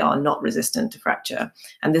or they are not resistant to fracture.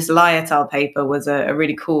 And this Lai et al. Paper was a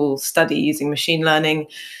really cool study using machine learning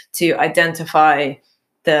to identify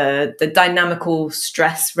the dynamical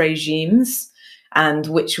stress regimes and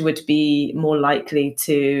which would be more likely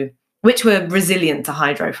to, which were resilient to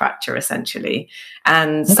hydrofracture essentially.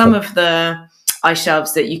 And some of the ice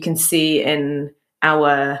shelves that you can see in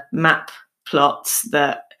our map plots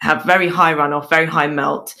that have very high runoff, very high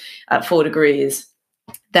melt at 4 degrees,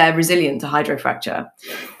 they're resilient to hydrofracture.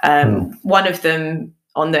 One of them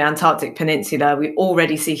on the Antarctic Peninsula, we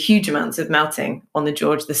already see huge amounts of melting on the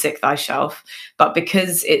George VI ice shelf. But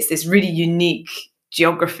because it's this really unique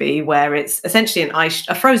geography where it's essentially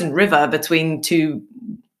a frozen river between 2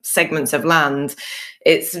 segments of land,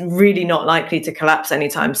 it's really not likely to collapse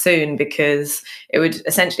anytime soon because it would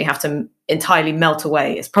essentially have to entirely melt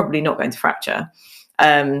away. It's probably not going to fracture.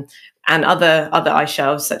 And other ice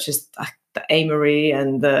shelves such as the Amory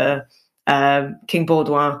and the King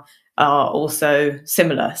Baudouin are also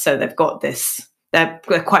similar. So they've got this, they're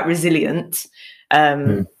quite resilient,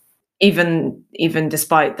 even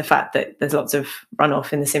despite the fact that there's lots of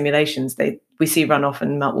runoff in the simulations. We see runoff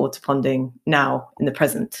and meltwater ponding now in the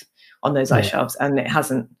present on those ice shelves, and it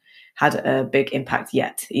hasn't had a big impact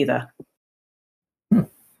yet either.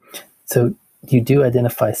 So you do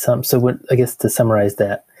identify some. So I guess to summarize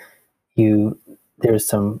that, there's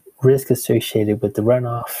some risk associated with the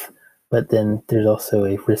runoff, but then there's also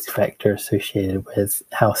a risk factor associated with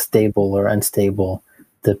how stable or unstable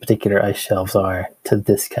the particular ice shelves are to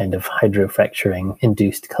this kind of hydrofracturing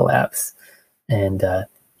induced collapse. And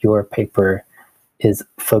your paper is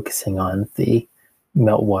focusing on the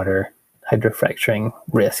meltwater hydrofracturing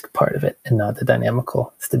risk part of it and not the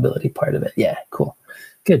dynamical stability part of it. Yeah, cool.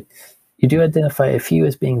 Good. You do identify a few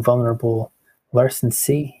as being vulnerable. Larsen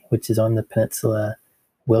C, which is on the peninsula,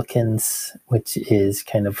 Wilkins, which is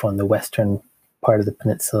kind of on the western part of the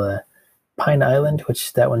peninsula, Pine Island,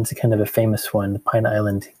 which that one's kind of a famous one, the Pine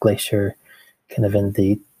Island Glacier, kind of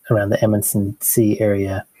around the Amundsen Sea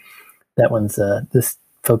area. That one's this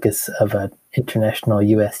focus of an international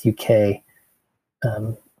US-UK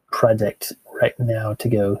project right now to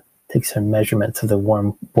go take some measurements of the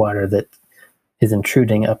warm water that is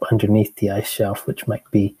intruding up underneath the ice shelf, which might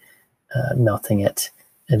be melting it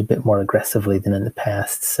a bit more aggressively than in the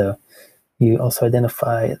past. So you also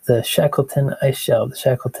identify the Shackleton ice shelf. The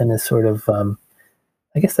Shackleton is sort of,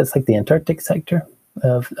 I guess that's like the Antarctic sector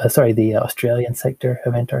of, the Australian sector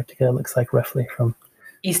of Antarctica, it looks like roughly from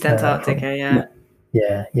East Antarctica,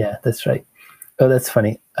 Yeah, that's right. Oh, that's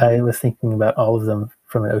funny. I was thinking about all of them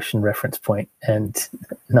from an ocean reference point and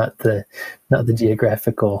not the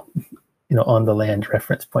geographical, on the land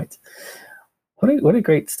reference points. What a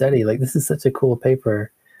great study. Like, this is such a cool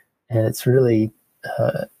paper, and it's really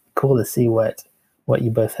cool to see what you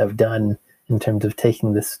both have done in terms of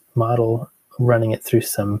taking this model, running it through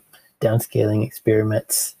some downscaling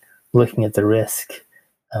experiments, looking at the risk,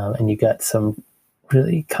 and you got some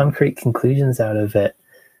really concrete conclusions out of it.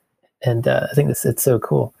 And I think it's so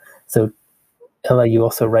cool. So Ella, you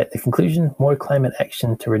also write the conclusion: more climate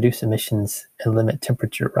action to reduce emissions and limit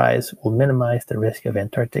temperature rise will minimize the risk of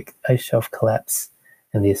Antarctic ice shelf collapse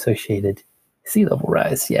and the associated sea level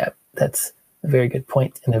rise. Yeah, that's a very good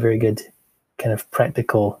point and a very good kind of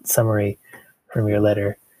practical summary from your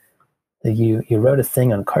letter. You wrote a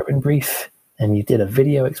thing on Carbon Brief and you did a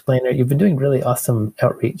video explainer. You've been doing really awesome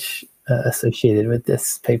outreach associated with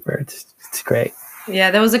this paper. It's great.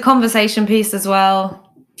 Yeah, there was a conversation piece as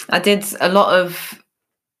well. I did a lot of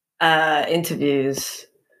interviews.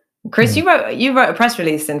 Chris, you wrote a press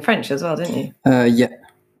release in French as well, didn't you? Yeah,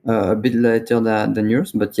 a bit later than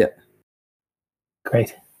yours, but yeah.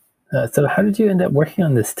 Great. So how did you end up working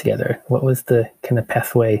on this together? What was the kind of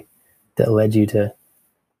pathway that led you to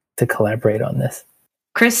collaborate on this?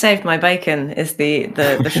 Chris saved my bacon is the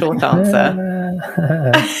short answer.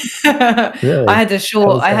 Really? I had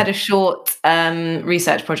a short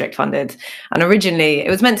research project funded, and originally it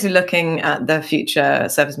was meant to be looking at the future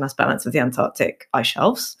surface mass balance of the Antarctic ice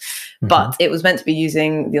shelves, but it was meant to be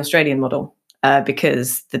using the Australian model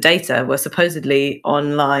because the data were supposedly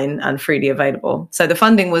online and freely available. So the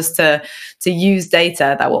funding was to use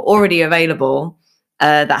data that were already available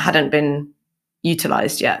that hadn't been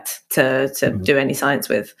utilized yet to do any science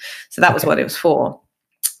with. So that was what it was for.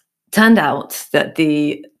 Turned out that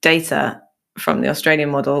the data from the Australian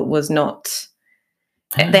model was not,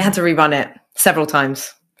 they had to rerun it several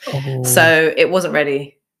times. So it wasn't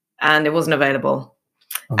ready and it wasn't available.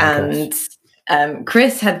 And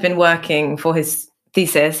Chris had been working for his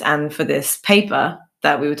thesis and for this paper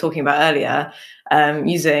that we were talking about earlier,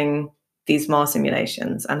 using these Mars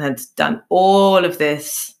simulations, and had done all of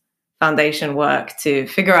this foundation work to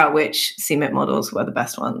figure out which CMIP models were the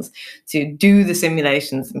best ones, to do the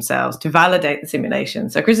simulations themselves, to validate the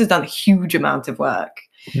simulations. So Chris has done a huge amount of work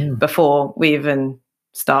before we even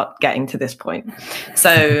start getting to this point.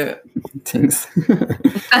 So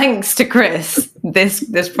thanks to Chris,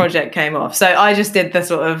 this project came off. So I just did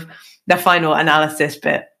the final analysis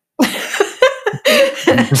bit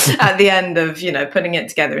at the end of, putting it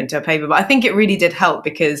together into a paper. But I think it really did help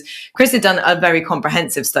because Chris had done a very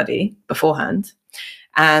comprehensive study beforehand,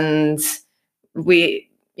 and he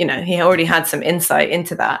already had some insight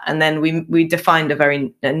into that. And then we defined a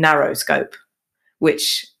very narrow scope,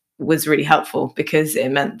 which was really helpful because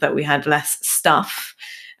it meant that we had less stuff.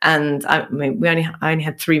 And I only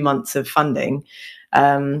had 3 months of funding.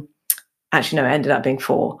 Actually, no, it ended up being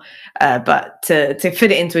 4. But to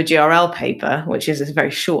fit it into a GRL paper, which is a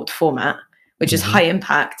very short format, which is high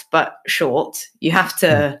impact but short, you have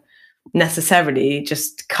to necessarily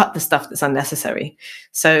just cut the stuff that's unnecessary.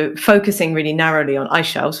 So focusing really narrowly on ice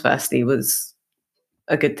shelves, firstly, was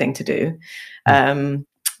a good thing to do,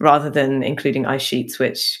 rather than including ice sheets,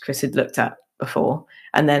 which Chris had looked at before.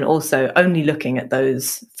 And then also only looking at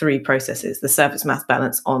those 3 processes, the surface mass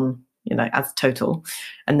balance on, as total,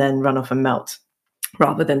 and then runoff and melt,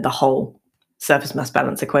 rather than the whole surface mass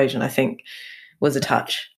balance equation, I think was a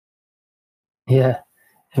touch. Yeah.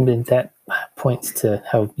 I mean, that points to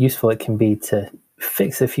how useful it can be to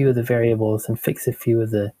fix a few of the variables and fix a few of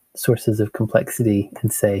the sources of complexity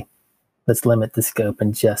and say, let's limit the scope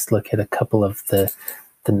and just look at a couple of the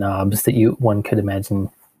knobs that one could imagine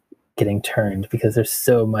getting turned, because there's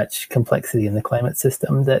so much complexity in the climate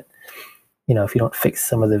system that, if you don't fix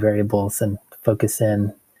some of the variables and focus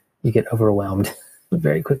in, you get overwhelmed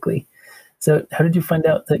very quickly. So how did you find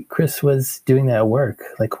out that Chris was doing that work?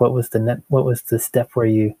 Like, what was the step where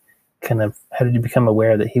you how did you become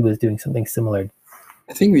aware that he was doing something similar?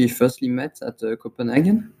 I think we firstly met at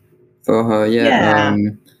Copenhagen for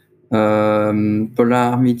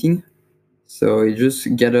polar meeting. So he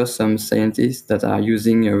just gathered some scientists that are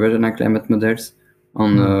using regional climate models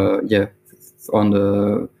on the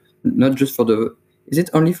not just for the. Is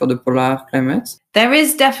it only for the polar climates? There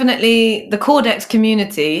is definitely the CORDEX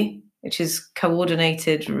community, which is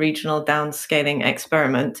Coordinated Regional Downscaling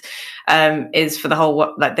Experiment, is for the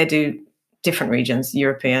whole, they do different regions,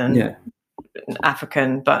 European,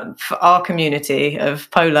 African, but for our community of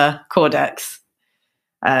polar CORDEX,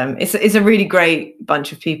 it's a really great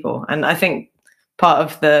bunch of people. And I think part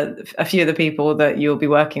of a few of the people that you'll be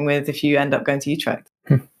working with if you end up going to Utrecht.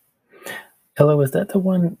 Ella, was that the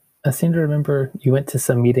one? I seem to remember you went to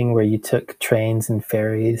some meeting where you took trains and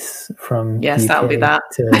ferries from Yes, UK that'll be that.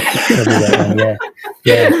 That'll be that one.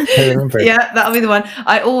 Yeah, I remember. Yeah, that'll be the one.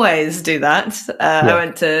 I always do that. I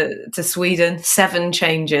went to Sweden, 7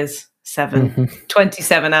 changes.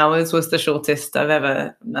 27 hours was the shortest I've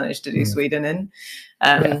ever managed to do Sweden in.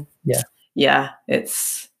 It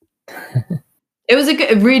was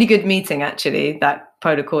a really good meeting, actually, that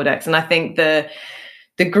Polar CORDEX. And I think the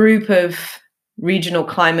group of regional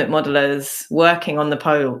climate modelers working on the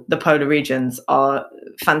polar regions are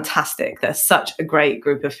fantastic. They're such a great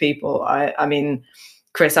group of people. I mean,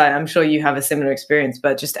 Chris, I'm sure you have a similar experience,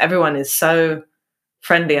 but just everyone is so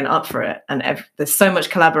friendly and up for it. And there's so much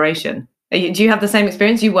collaboration. Do you have the same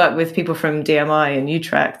experience? You work with people from DMI and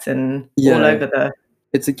Utrecht and all over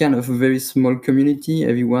it's a kind of a very small community.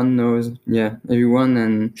 Everyone knows, everyone,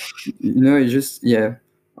 and it's just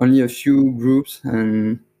only a few groups,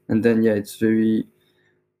 and then it's very.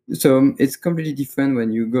 So it's completely different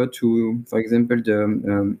when you go to, for example,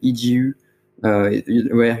 the EGU,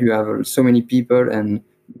 where you have so many people and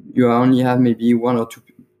you only have maybe one or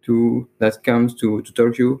two that comes to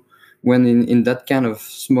talk to you. When in that kind of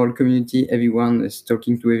small community, everyone is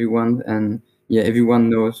talking to everyone, and everyone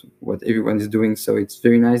knows what everyone is doing. So it's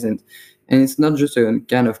very nice, and it's not just a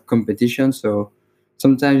kind of competition. So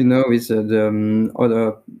sometimes with the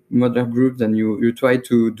other modern groups, and you try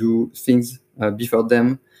to do things before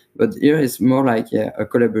them, but here it's more like a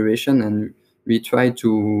collaboration, and we try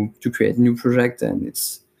to create new project, and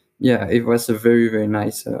it was a very, very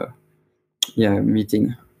nice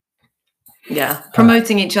meeting. Yeah,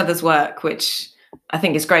 promoting each other's work, which I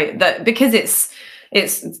think is great. That because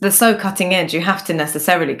they're so cutting edge, you have to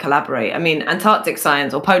necessarily collaborate. I mean, Antarctic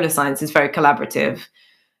science or polar science is very collaborative.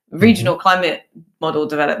 Regional climate model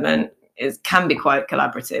development can be quite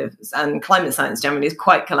collaborative, and climate science generally is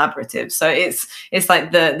quite collaborative. So it's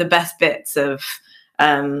like the best bits of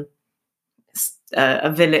a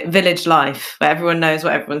village life where everyone knows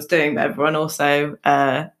what everyone's doing, but everyone also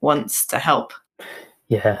wants to help.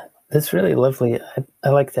 Yeah, that's really lovely. I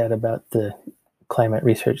like that about the climate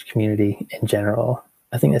research community in general.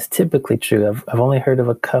 I think that's typically true. I've only heard of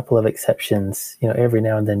a couple of exceptions. Every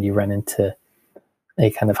now and then you run into a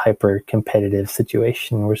kind of hyper competitive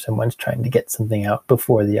situation where someone's trying to get something out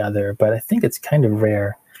before the other, but I think it's kind of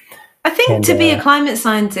rare. I think to be a climate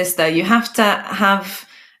scientist, though, you have to have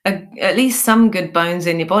at least some good bones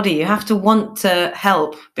in your body. You have to want to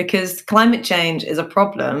help, because climate change is a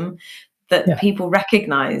problem that people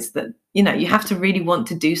recognize, that you have to really want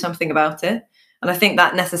to do something about it, and I think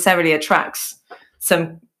that necessarily attracts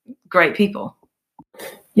some great people.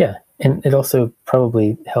 Yeah, and it also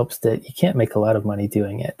probably helps that you can't make a lot of money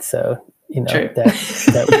doing it, so that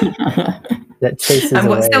chases and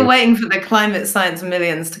we're away. Still waiting for the climate science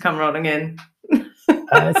millions to come rolling in.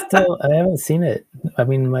 I haven't seen it. I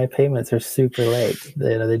mean, my payments are super late.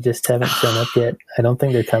 They just haven't shown up yet. I don't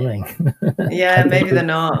think they're coming. Yeah, maybe they're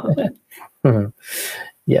not.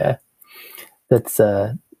 Yeah, that's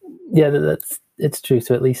it's true.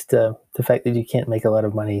 So at least the fact that you can't make a lot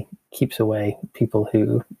of money keeps away people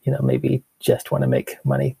who maybe just want to make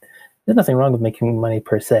money. There's nothing wrong with making money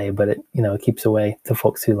per se, but it it keeps away the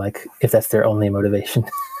folks who if that's their only motivation.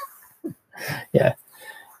 Yeah.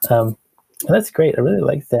 That's great. I really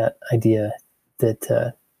like that idea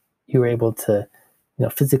that you were able to,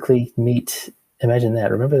 physically meet. Imagine that.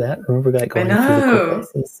 Remember that? Remember going to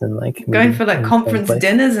physical places and going for conference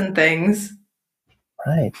dinners and things.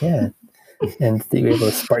 Right. Yeah. And that you were able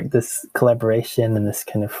to spark this collaboration in this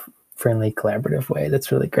kind of friendly, collaborative way.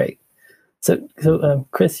 That's really great. So,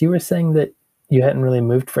 Chris, you were saying that you hadn't really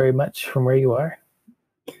moved very much from where you are.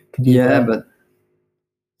 I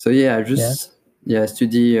just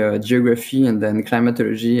study geography and then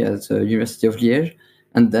climatology at the University of Liège,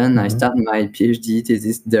 and then I start my PhD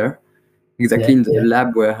thesis there, exactly in the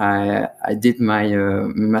lab where I did my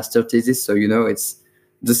master thesis. So it's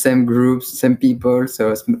the same groups, same people,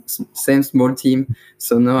 so same small team.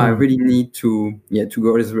 So now I really need to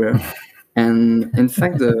go elsewhere. And in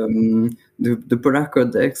fact, the Polar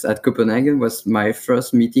Codex at Copenhagen was my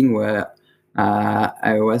first meeting where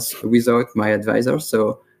I was without my advisor.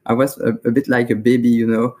 So I was a bit like a baby,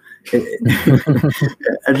 I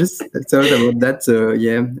just thought about that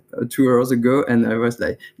 2 hours ago, and I was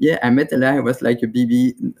like, I met Ella. I was like a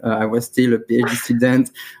baby. I was still a PhD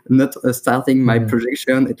student, not starting my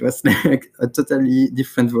projection. It was like a totally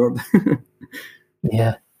different world.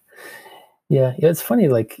 Yeah. It's funny.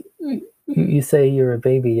 You say you're a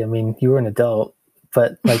baby. I mean, you were an adult,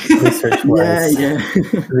 but research-wise,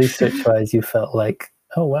 research-wise, you felt like,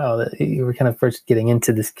 oh wow, you were kind of first getting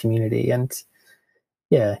into this community, and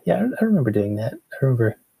I remember doing that. I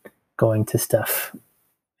remember going to stuff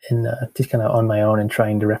and just kind of on my own and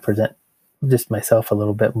trying to represent just myself a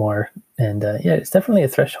little bit more. And it's definitely a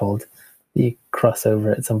threshold that you cross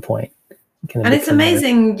over at some point. And it's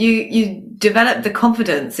amazing you develop the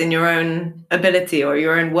confidence in your own ability or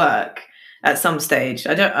your own work at some stage.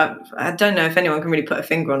 I don't know if anyone can really put a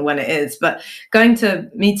finger on when it is, but going to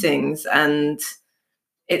meetings, and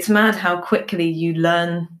it's mad how quickly you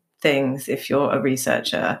learn things if you're a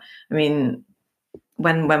researcher. I mean,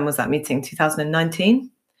 when was that meeting? 2019?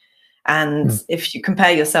 And if you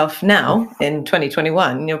compare yourself now in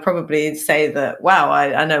 2021, you'll probably say that, wow,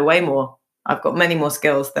 I know way more. I've got many more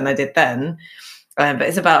skills than I did then. But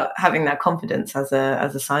it's about having that confidence as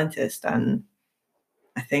a scientist. And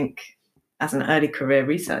I think as an early career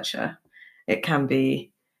researcher, it can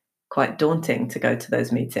be quite daunting to go to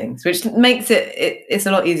those meetings, which makes it's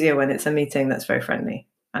a lot easier when it's a meeting that's very friendly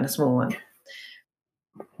and a small one.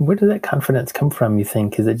 Where did that confidence come from, you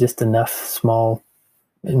think? Is it just enough small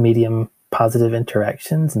and medium positive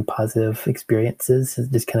interactions and positive experiences? Is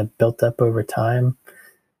it just kind of built up over time?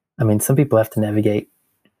 I mean, some people have to navigate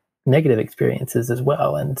negative experiences as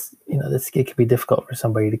well, and it can be difficult for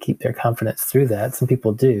somebody to keep their confidence through that. Some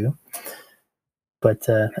people do, but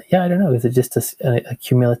I don't know. Is it just a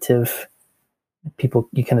cumulative? People,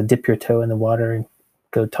 you kind of dip your toe in the water and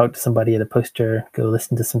go talk to somebody at a poster, go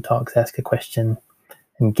listen to some talks, ask a question,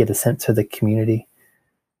 and get a sense of the community.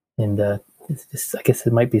 And it's just, I guess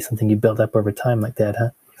it might be something you build up over time like that,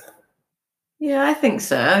 huh? Yeah, I think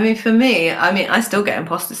so. I mean, for me, I still get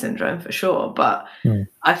imposter syndrome for sure, but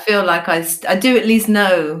I feel like I do at least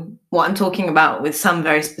know what I'm talking about with some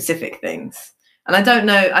very specific things. And I don't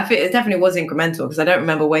know, I feel it definitely was incremental, because I don't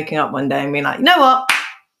remember waking up one day and being like, you know what,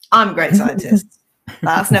 I'm a great scientist.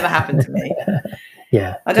 That's never happened to me.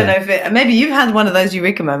 Yeah. I don't know if maybe you've had one of those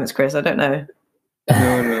eureka moments, Chris. I don't know.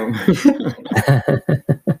 No.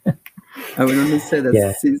 I will only say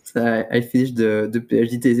that since I finished the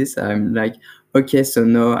PhD thesis, I'm like, okay, so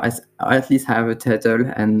now I at least have a title,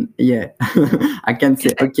 and I can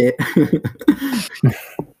say, okay.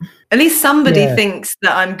 At least somebody thinks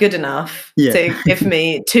that I'm good enough to give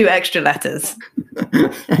me 2 extra letters.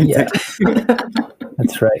 Yeah,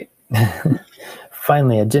 that's right.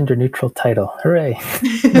 Finally, a gender-neutral title. Hooray.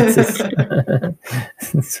 That's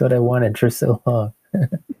what I wanted for so long.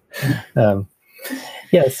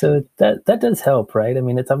 So that does help, right? I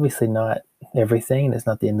mean, it's obviously not everything, and it's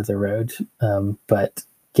not the end of the road, but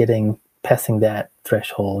passing that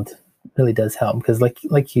threshold really does help, because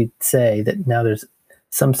like you say, that now there's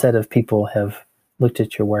some set of people have looked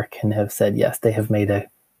at your work and have said, yes, they have made a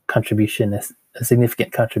contribution, a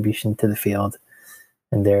significant contribution to the field,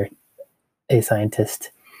 and they're a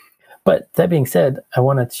scientist. But that being said, I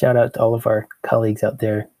want to shout out to all of our colleagues out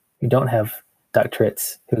there who don't have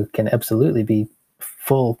doctorates, who can absolutely be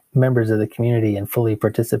full members of the community and fully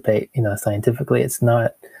participate, scientifically. It's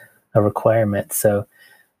not a requirement. So,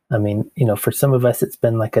 I mean, for some of us, it's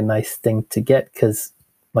been like a nice thing to get, because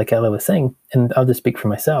like Ella was saying, and I'll just speak for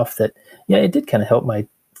myself, that, it did kind of help my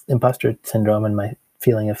imposter syndrome and my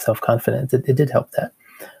feeling of self-confidence. It did help that,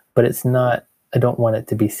 but it's not, I don't want it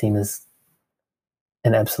to be seen as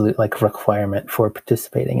an absolute requirement for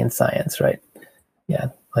participating in science, right? Yeah.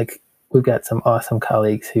 Like, we've got some awesome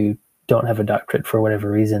colleagues who don't have a doctorate for whatever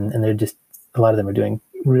reason, and a lot of them are doing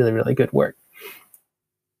really, really good work.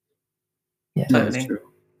 Yeah. Totally.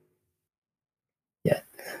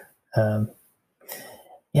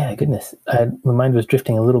 Yeah. Goodness. My mind was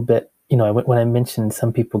drifting a little bit. When I mentioned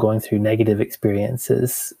some people going through negative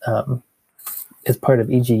experiences, as part of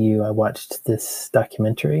EGU, I watched this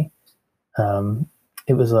documentary.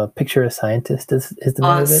 It was a Picture a Scientist is the name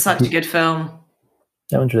of it. It's such a good film.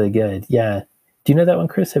 That one's really good. Yeah. Do you know that one,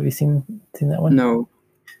 Chris? Have you seen that one? No.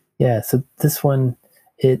 Yeah. So this one,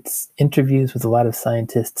 it's interviews with a lot of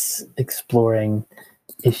scientists exploring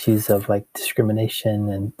issues of discrimination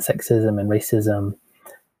and sexism and racism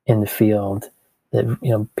in the field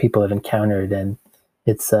that people have encountered, and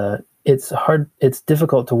it's hard. It's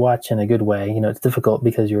difficult to watch in a good way. It's difficult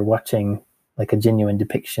because you're watching a genuine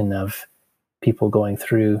depiction of people going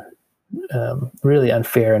through really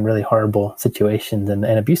unfair and really horrible situations and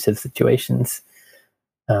abusive situations.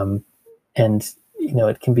 And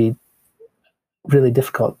it can be really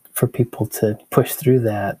difficult for people to push through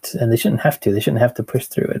that, and they shouldn't have to push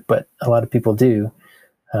through it, but a lot of people do,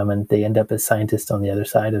 and they end up as scientists on the other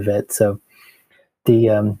side of it. So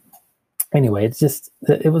anyway, it's just,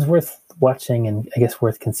 it was worth watching, and I guess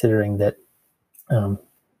worth considering that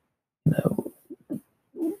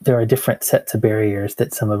there are different sets of barriers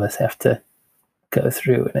that some of us have to go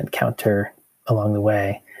through and encounter along the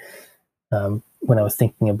way. When I was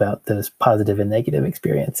thinking about those positive and negative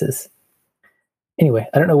experiences. Anyway,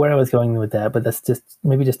 I don't know where I was going with that, but that's just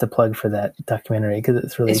a plug for that documentary, because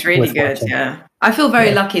it's really good. Watching. Yeah, I feel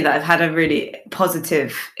very lucky that I've had a really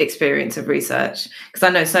positive experience of research, because I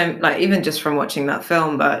know even just from watching that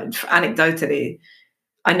film, but anecdotally,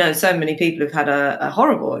 I know so many people who've had a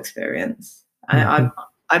horrible experience. Mm-hmm.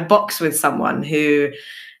 I boxed with someone who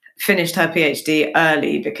finished her PhD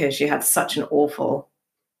early because she had such an awful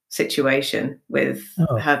situation with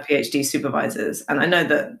her PhD supervisors, and I know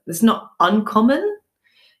that it's not uncommon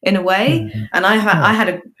in a way. Mm-hmm. And I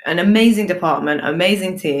had an amazing department,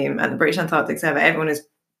 amazing team at the British Antarctic Survey. Everyone is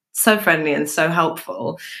so friendly and so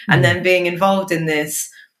helpful. Mm-hmm. And then being involved in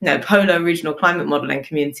this polar regional climate modeling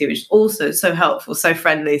community, which is also so helpful, so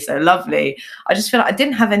friendly, so lovely. I just feel like I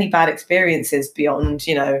didn't have any bad experiences beyond,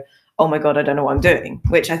 oh my God, I don't know what I'm doing,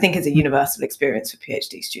 which I think is a universal experience for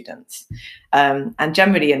PhD students. And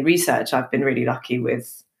generally in research, I've been really lucky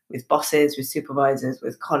with bosses, with supervisors,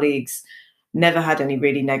 with colleagues, never had any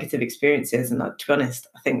really negative experiences. And to be honest,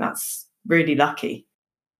 I think that's really lucky.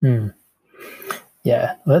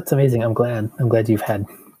 Yeah, well, that's amazing. I'm glad you've had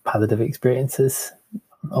positive experiences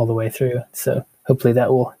all the way through. So hopefully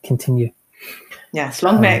that will continue. Yes,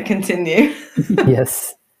 long may it continue.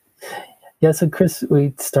 Yes. Yeah, so Chris,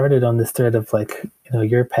 we started on this thread of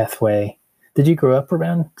your pathway. Did you grow up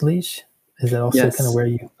around Liège? Is that also kind of where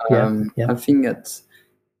you? I think at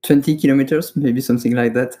 20 kilometers, maybe something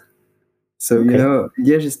like that. So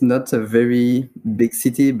Liège is not a very big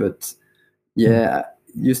city, but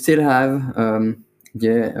you still have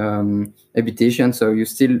habitation. So you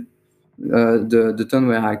still the town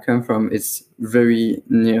where I come from is very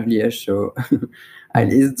near Liège. So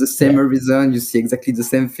it's the same horizon. You see exactly the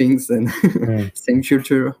same things and same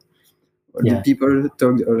culture. The people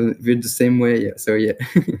talk with the same way. Yeah. So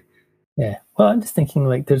Yeah. Well, I'm just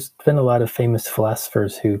thinking there's been a lot of famous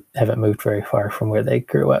philosophers who haven't moved very far from where they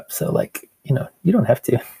grew up. So you don't have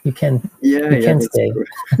to. You can. You can stay.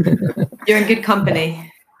 You're in good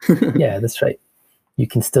company. Yeah, that's right. You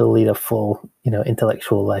can still lead a full,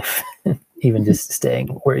 intellectual life, even just staying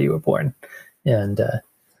where you were born. And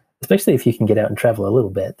especially if you can get out and travel a little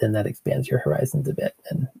bit, then that expands your horizons a bit.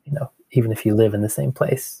 And, even if you live in the same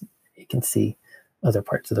place, you can see other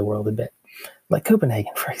parts of the world a bit. Like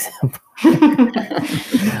Copenhagen, for example.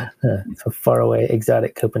 So far away,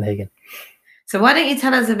 exotic Copenhagen. So why don't you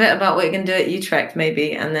tell us a bit about what you're going to do at Utrecht,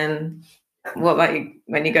 maybe, and then what about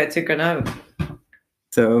when you go to Grenoble?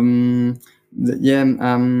 So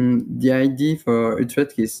the idea for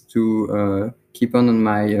Utrecht is to keep on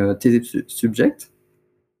my thesis subject.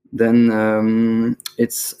 Then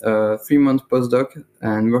it's a 3-month postdoc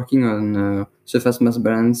and working on surface mass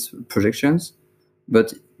balance projections,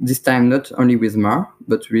 but this time not only with MAR,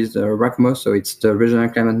 but with RACMO. So it's the regional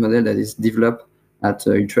climate model that is developed at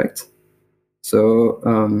Utrecht. So,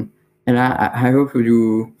 and I hope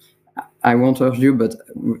I won't hurt you, but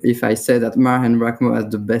if I say that MAR and RACMO are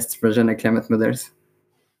the best regional climate models.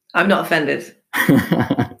 I'm not offended.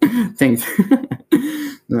 Thanks.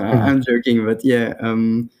 No, I'm joking, but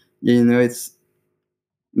it's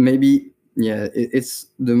maybe, it's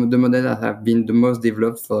the model that have been the most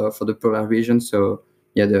developed for the polar region. So,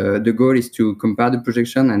 the goal is to compare the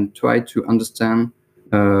projection and try to understand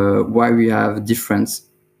why we have difference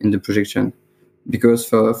in the projection. Because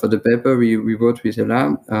for the paper we wrote with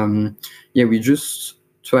Ella, we just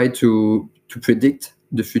try to predict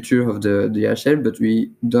the future of the HL, but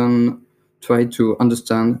we don't try to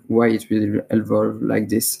understand why it will evolve like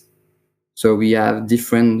this. So we have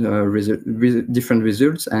different different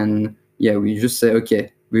results, and we just say,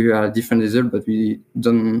 okay, we have a different result, but we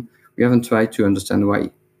haven't tried to understand why.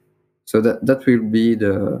 So that will be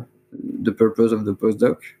the purpose of the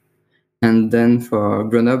postdoc. And then for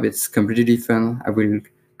Grenoble, it's completely different. I will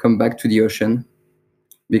come back to the ocean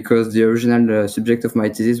because the original subject of my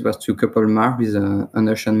thesis was to couple MAR with an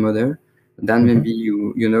ocean model. Then maybe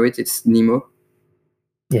you know it's NEMO.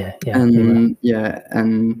 Yeah.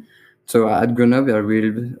 And so at Grenoble, I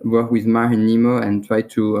will work with MAR and NEMO and try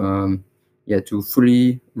to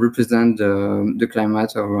fully represent the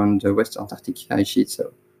climate around the West Antarctic ice sheet.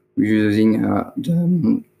 So we're using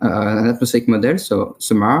an atmospheric model, so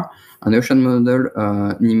MAR, an ocean model,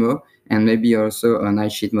 NEMO, and maybe also an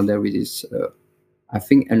ice sheet model with this, I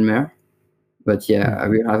think, Elmer. But I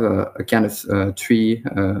will have a kind of three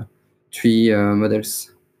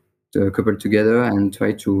models coupled together and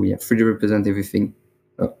try to fully represent everything.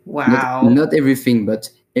 Wow. Not everything, but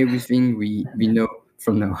everything we know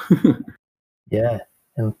from now. Yeah.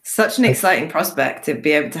 And such an exciting prospect to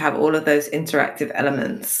be able to have all of those interactive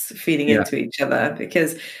elements feeding into each other,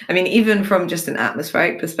 because even from just an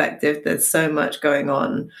atmospheric perspective, there's so much going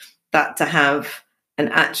on that to have an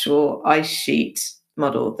actual ice sheet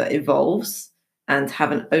model that evolves and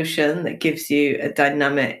have an ocean that gives you a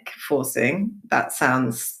dynamic forcing, that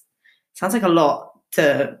sounds like a lot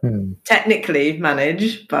to technically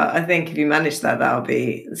manage, but I think if you manage that'll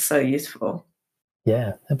be so useful.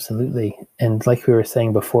 Yeah, absolutely. And like we were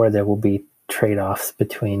saying before, there will be trade-offs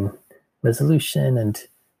between resolution and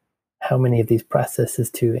how many of these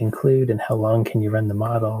processes to include and how long can you run the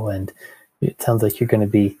model. And it sounds like you're going to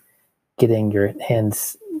be getting your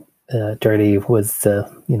hands dirty with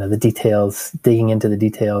the details, digging into the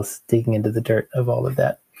details, digging into the dirt of all of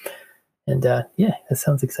that. And that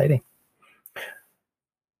sounds exciting.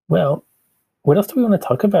 Well, what else do we want to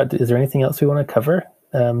talk about? Is there anything else we want to cover?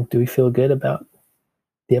 Do we feel good about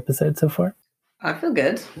the episode so far? I feel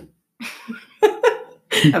good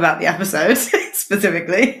about the episode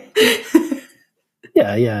specifically.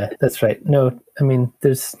 Yeah, that's right. No, I mean,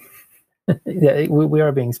 there's, yeah, we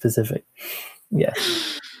are being specific. Yeah.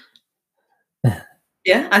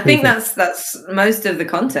 Yeah, I think that's most of the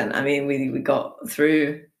content. I mean, we got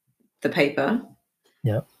through the paper.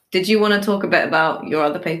 Yeah. Did you want to talk a bit about your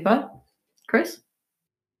other paper, Chris?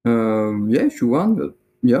 Yeah, if you want, but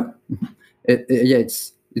yeah,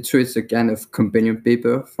 it's true. It's a kind of companion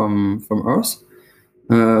paper from ours.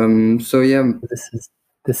 So yeah,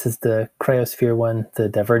 this is the cryosphere one, the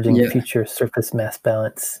diverging future surface mass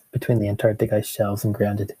balance between the Antarctic ice shelves and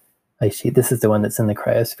grounded ice sheet. This is the one that's in the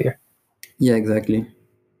cryosphere. Yeah, exactly.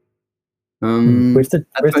 Where's the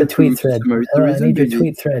tweet thread? I need your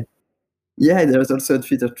tweet thread. Yeah, there's also a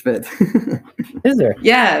Twitter thread. Is there?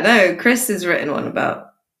 Yeah, no, Chris has written one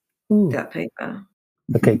about that paper.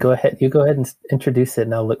 Okay, go ahead. You go ahead and introduce it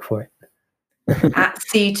and I'll look for it. At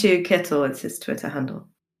C2 Kittle, it's his Twitter handle.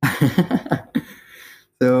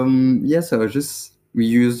 So we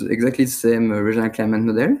use exactly the same regional climate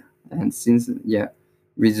model, and since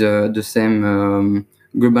with the same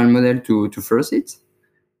global model to force it.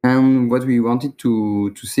 And what we wanted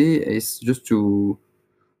to see is just the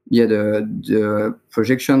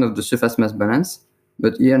projection of the surface mass balance,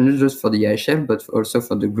 but here not just for the ice shelf, but also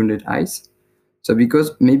for the grounded ice. So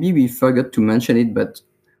because maybe we forgot to mention it, but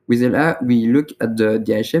with ELA, we look at the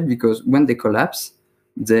ice shelf because when they collapse,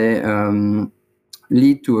 they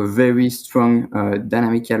lead to a very strong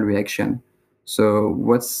dynamical reaction. So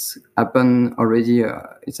what's happened already,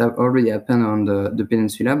 it's already happened on the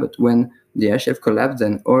peninsula, but when the ice shelf collapsed,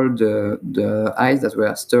 then all the ice that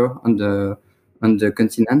were stored on the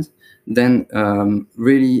continent then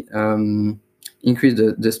really increase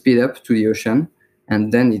the speed up to the ocean,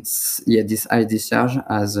 and then this ice discharge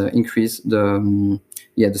has increased the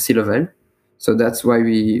sea level. So that's why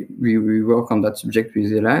we work on that subject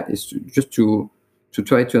with ELA, is to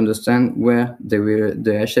try to understand where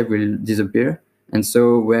the ice shelf will disappear, and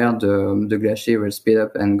so where the glacier will speed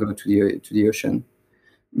up and go to the ocean.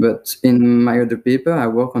 But in my other paper, I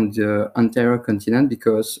work on the entire continent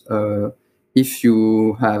because if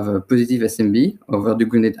you have a positive SMB over the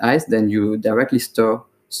grounded ice, then you directly store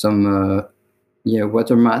some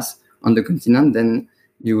water mass on the continent, then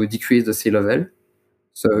you decrease the sea level.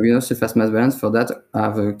 So surface mass balance for that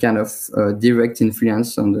have a kind of direct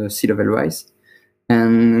influence on the sea level rise.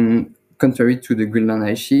 And contrary to the Greenland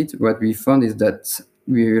ice sheet, what we found is that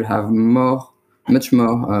we will have much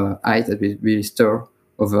more ice that will be stored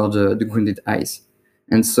over the grounded ice.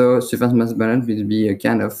 And so surface mass balance will be a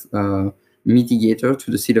kind of mitigator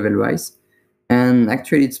to the sea level rise. And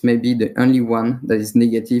actually, it's maybe the only one that is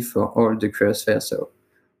negative for all the cryosphere. So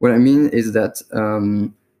what I mean is that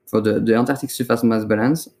for the Antarctic surface mass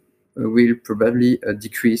balance will probably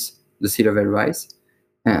decrease the sea level rise,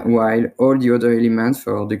 while all the other elements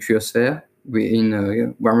for the cryosphere in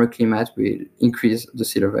a warmer climate will increase the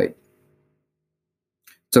sea level.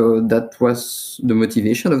 So that was the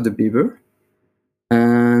motivation of the paper.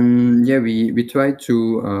 And we tried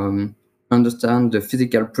to understand the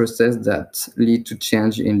physical process that lead to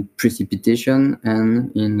change in precipitation and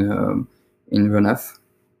in runoff.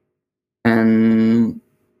 And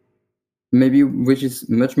maybe which is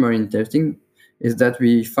much more interesting is that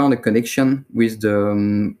we found a connection with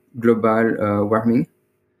the global warming.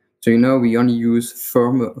 So we only use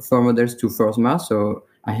four models to force Mars. So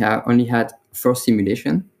I have only had 4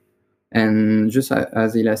 simulation, and just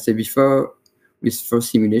as Ila said before, with 4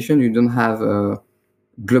 simulation, you don't have a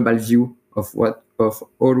global view of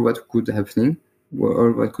all what could happen.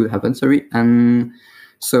 And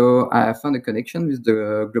so I found a connection with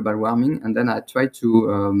the global warming, and then I tried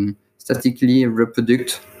to statically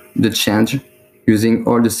reproduce the change using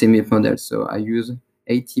all the CMIP models. So I use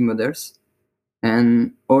 80 models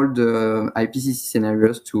and all the IPCC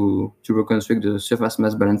scenarios to reconstruct the surface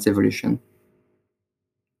mass balance evolution.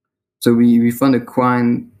 So we found a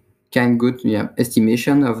quite good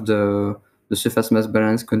estimation of the surface mass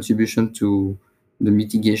balance contribution to the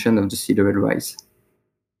mitigation of the sea level rise.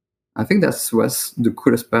 I think that was the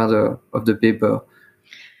coolest part of the paper.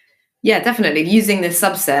 Yeah, definitely. Using this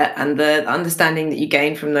subset and the understanding that you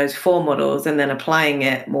gain from those 4 models and then applying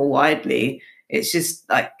it more widely, it's just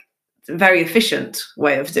like a very efficient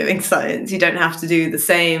way of doing science. You don't have to do the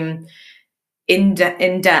same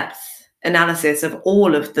in-depth analysis of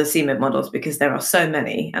all of the CMIP models because there are so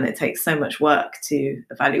many and it takes so much work to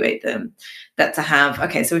evaluate them, that to have,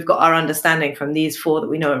 okay, so we've got our understanding from these 4 that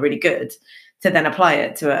we know are really good, to then apply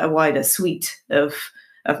it to a wider suite of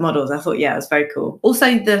models. I thought, yeah, it was very cool.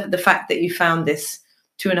 Also, the fact that you found this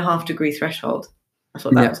 2.5 degree threshold, I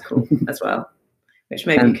thought that was cool as well, which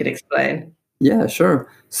maybe you could explain. Yeah, sure.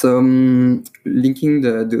 So linking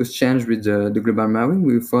those change with the global warming,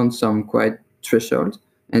 we found some quite threshold,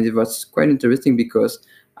 and it was quite interesting because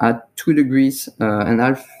at 2 degrees and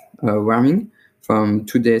half warming from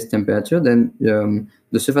today's temperature, then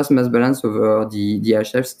the surface mass balance over the ice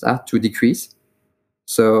shelf start to decrease.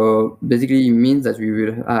 So basically, it means that we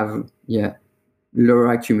will have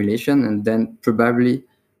lower accumulation and then probably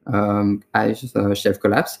ice shelf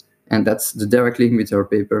collapse, and that's the direct link with our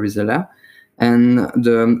paper with Ella. And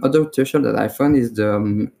the other threshold that I found is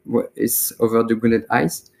is over the grounded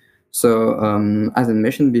ice. So as I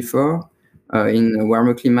mentioned before, in a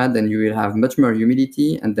warmer climate, then you will have much more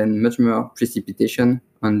humidity and then much more precipitation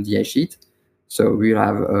on the ice sheet. So we will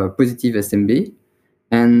have a positive SMB.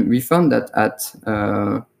 And we found that at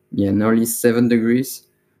nearly 7 degrees,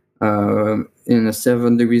 in a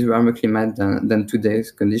 7 degrees warmer climate than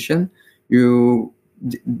today's condition,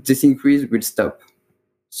 this increase will stop.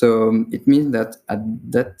 So it means that at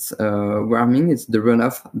that warming, it's the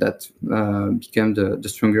runoff that become the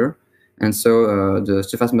stronger. And so the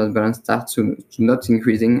surface mass balance starts to not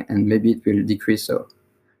increasing, and maybe it will decrease. So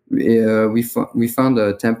we found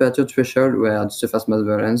a temperature threshold where the surface mass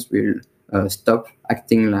balance will stop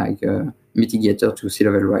acting like a mitigator to sea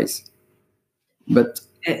level rise. But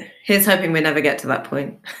here's hoping we never get to that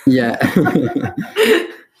point. Yeah.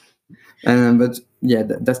 But yeah,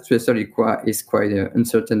 that threshold is quite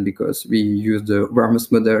uncertain because we use the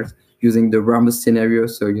warmest model using the warmest scenario.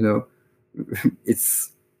 So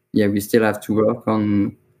we still have to work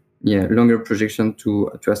on longer projection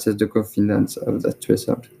to assess the confidence of that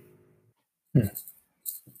threshold.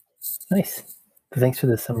 Nice. Thanks for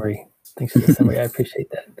the summary. I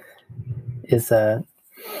appreciate that.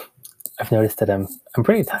 I've noticed that I'm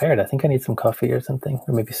pretty tired. I think I need some coffee or something,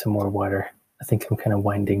 or maybe some more water. I think I'm kind of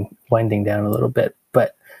winding down a little bit,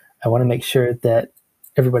 but I want to make sure that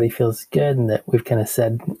everybody feels good and that we've kind of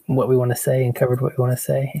said what we want to say and covered what we want to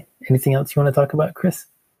say. Anything else you want to talk about, Chris?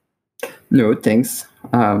 No, thanks.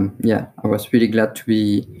 I was really glad to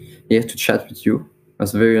be here to chat with you. It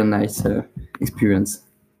was a very nice experience.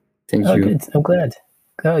 Thank you. Good. I'm glad.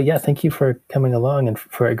 Oh yeah, thank you for coming along and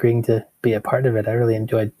for agreeing to be a part of it. I really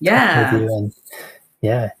enjoyed talking with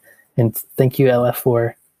you, and thank you, Ella,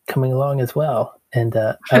 for coming along as well. And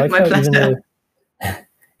I like how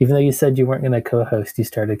even though you said you weren't going to co-host, you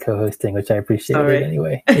started co-hosting, which I appreciated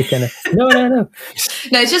anyway. No. No,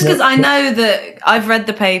 it's just because I know that I've read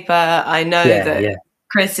the paper. I know that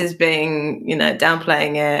Chris is being,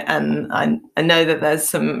 downplaying it, and I know that there's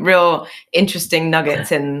some real interesting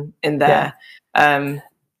nuggets in there. I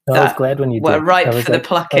was glad when you were did. ripe for the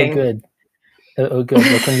plucking. Oh, good. Oh, good.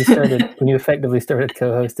 Like when you effectively started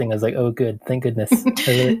co-hosting, I was like, oh, good. Thank goodness.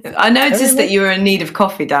 I noticed that you were in need of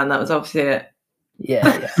coffee, Dan. That was obviously it.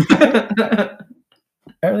 Yeah.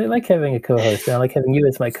 I really like having a co-host. And I like having you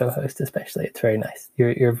as my co-host, especially. It's very nice.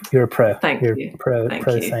 You're a pro. You're a pro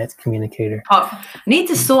science communicator. I need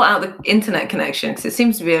to sort out the internet connection because it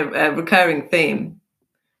seems to be a recurring theme.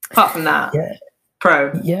 Apart from that,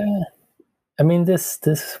 pro. Yeah. I mean, this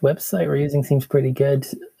website we're using seems pretty good.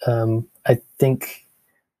 I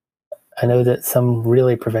know that some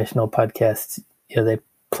really professional podcasts, they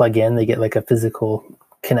plug in, they get like a physical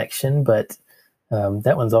connection, but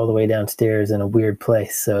that one's all the way downstairs in a weird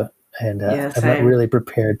place. So, and I'm not really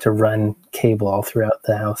prepared to run cable all throughout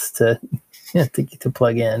the house to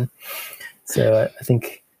plug in. So I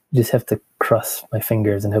think you just have to cross my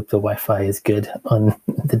fingers and hope the Wi-Fi is good on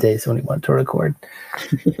the days when we want to record.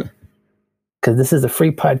 Because this is a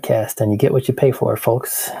free podcast and you get what you pay for,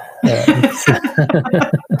 folks.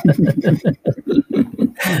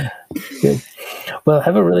 Good. Well,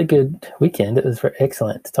 have a really good weekend. It was very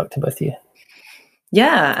excellent to talk to both of you.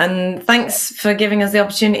 Yeah, and thanks for giving us the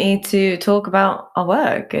opportunity to talk about our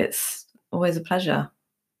work. It's always a pleasure.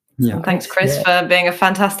 Yeah. And thanks, Chris, for being a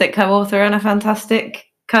fantastic co-author and a fantastic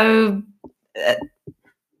co-podcastee.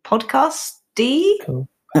 Cool.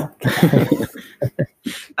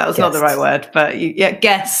 That was not the right word, but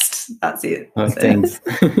guest. That's it. Thanks.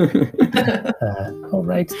 All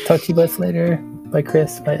right. Talk to you both later. Bye,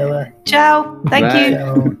 Chris. Bye, Ella. Ciao. Thank you.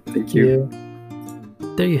 Ciao. Thank you.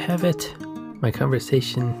 There you have it. My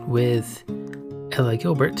conversation with Ella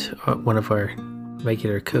Gilbert, one of our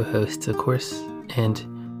regular co-hosts, of course, and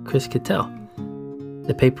Chris Cattell.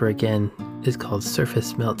 The paper, again, is called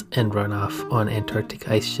Surface Melt and Runoff on Antarctic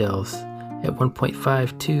Ice Shelves at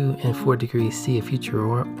 1.5, 2, and 4 degrees C of future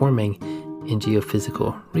warming in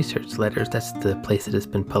Geophysical Research Letters. That's the place that has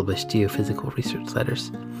been published, Geophysical Research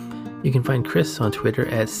Letters. You can find Chris on Twitter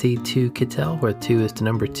at C2Kittel, where 2 is the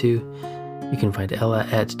number 2. You can find Ella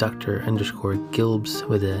at Dr_Gilbs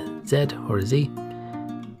with a Z or a Z.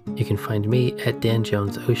 You can find me at Dan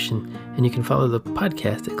Jones Ocean, and you can follow the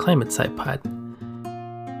podcast at Climate SciPod.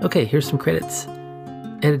 Okay, here's some credits.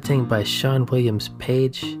 Editing by Sean Williams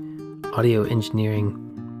Page, audio engineering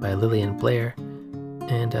by Lillian Blair,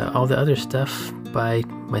 and all the other stuff by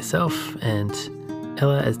myself and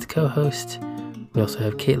Ella as the co-host. We also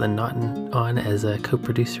have Caitlin Naughton on as a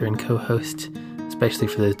co-producer and co-host, especially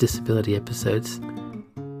for those disability episodes.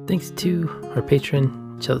 Thanks to our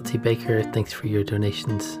patron, Chelsea Baker. Thanks for your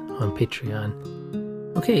donations on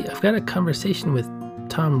Patreon. Okay, I've got a conversation with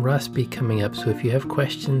Tom Rossby coming up, so if you have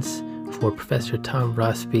questions for Professor Tom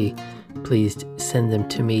Rossby, please send them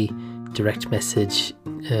to me, direct message,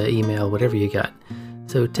 email, whatever you got.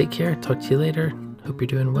 So take care, talk to you later, hope you're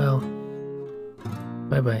doing well.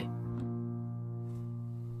 Bye-bye.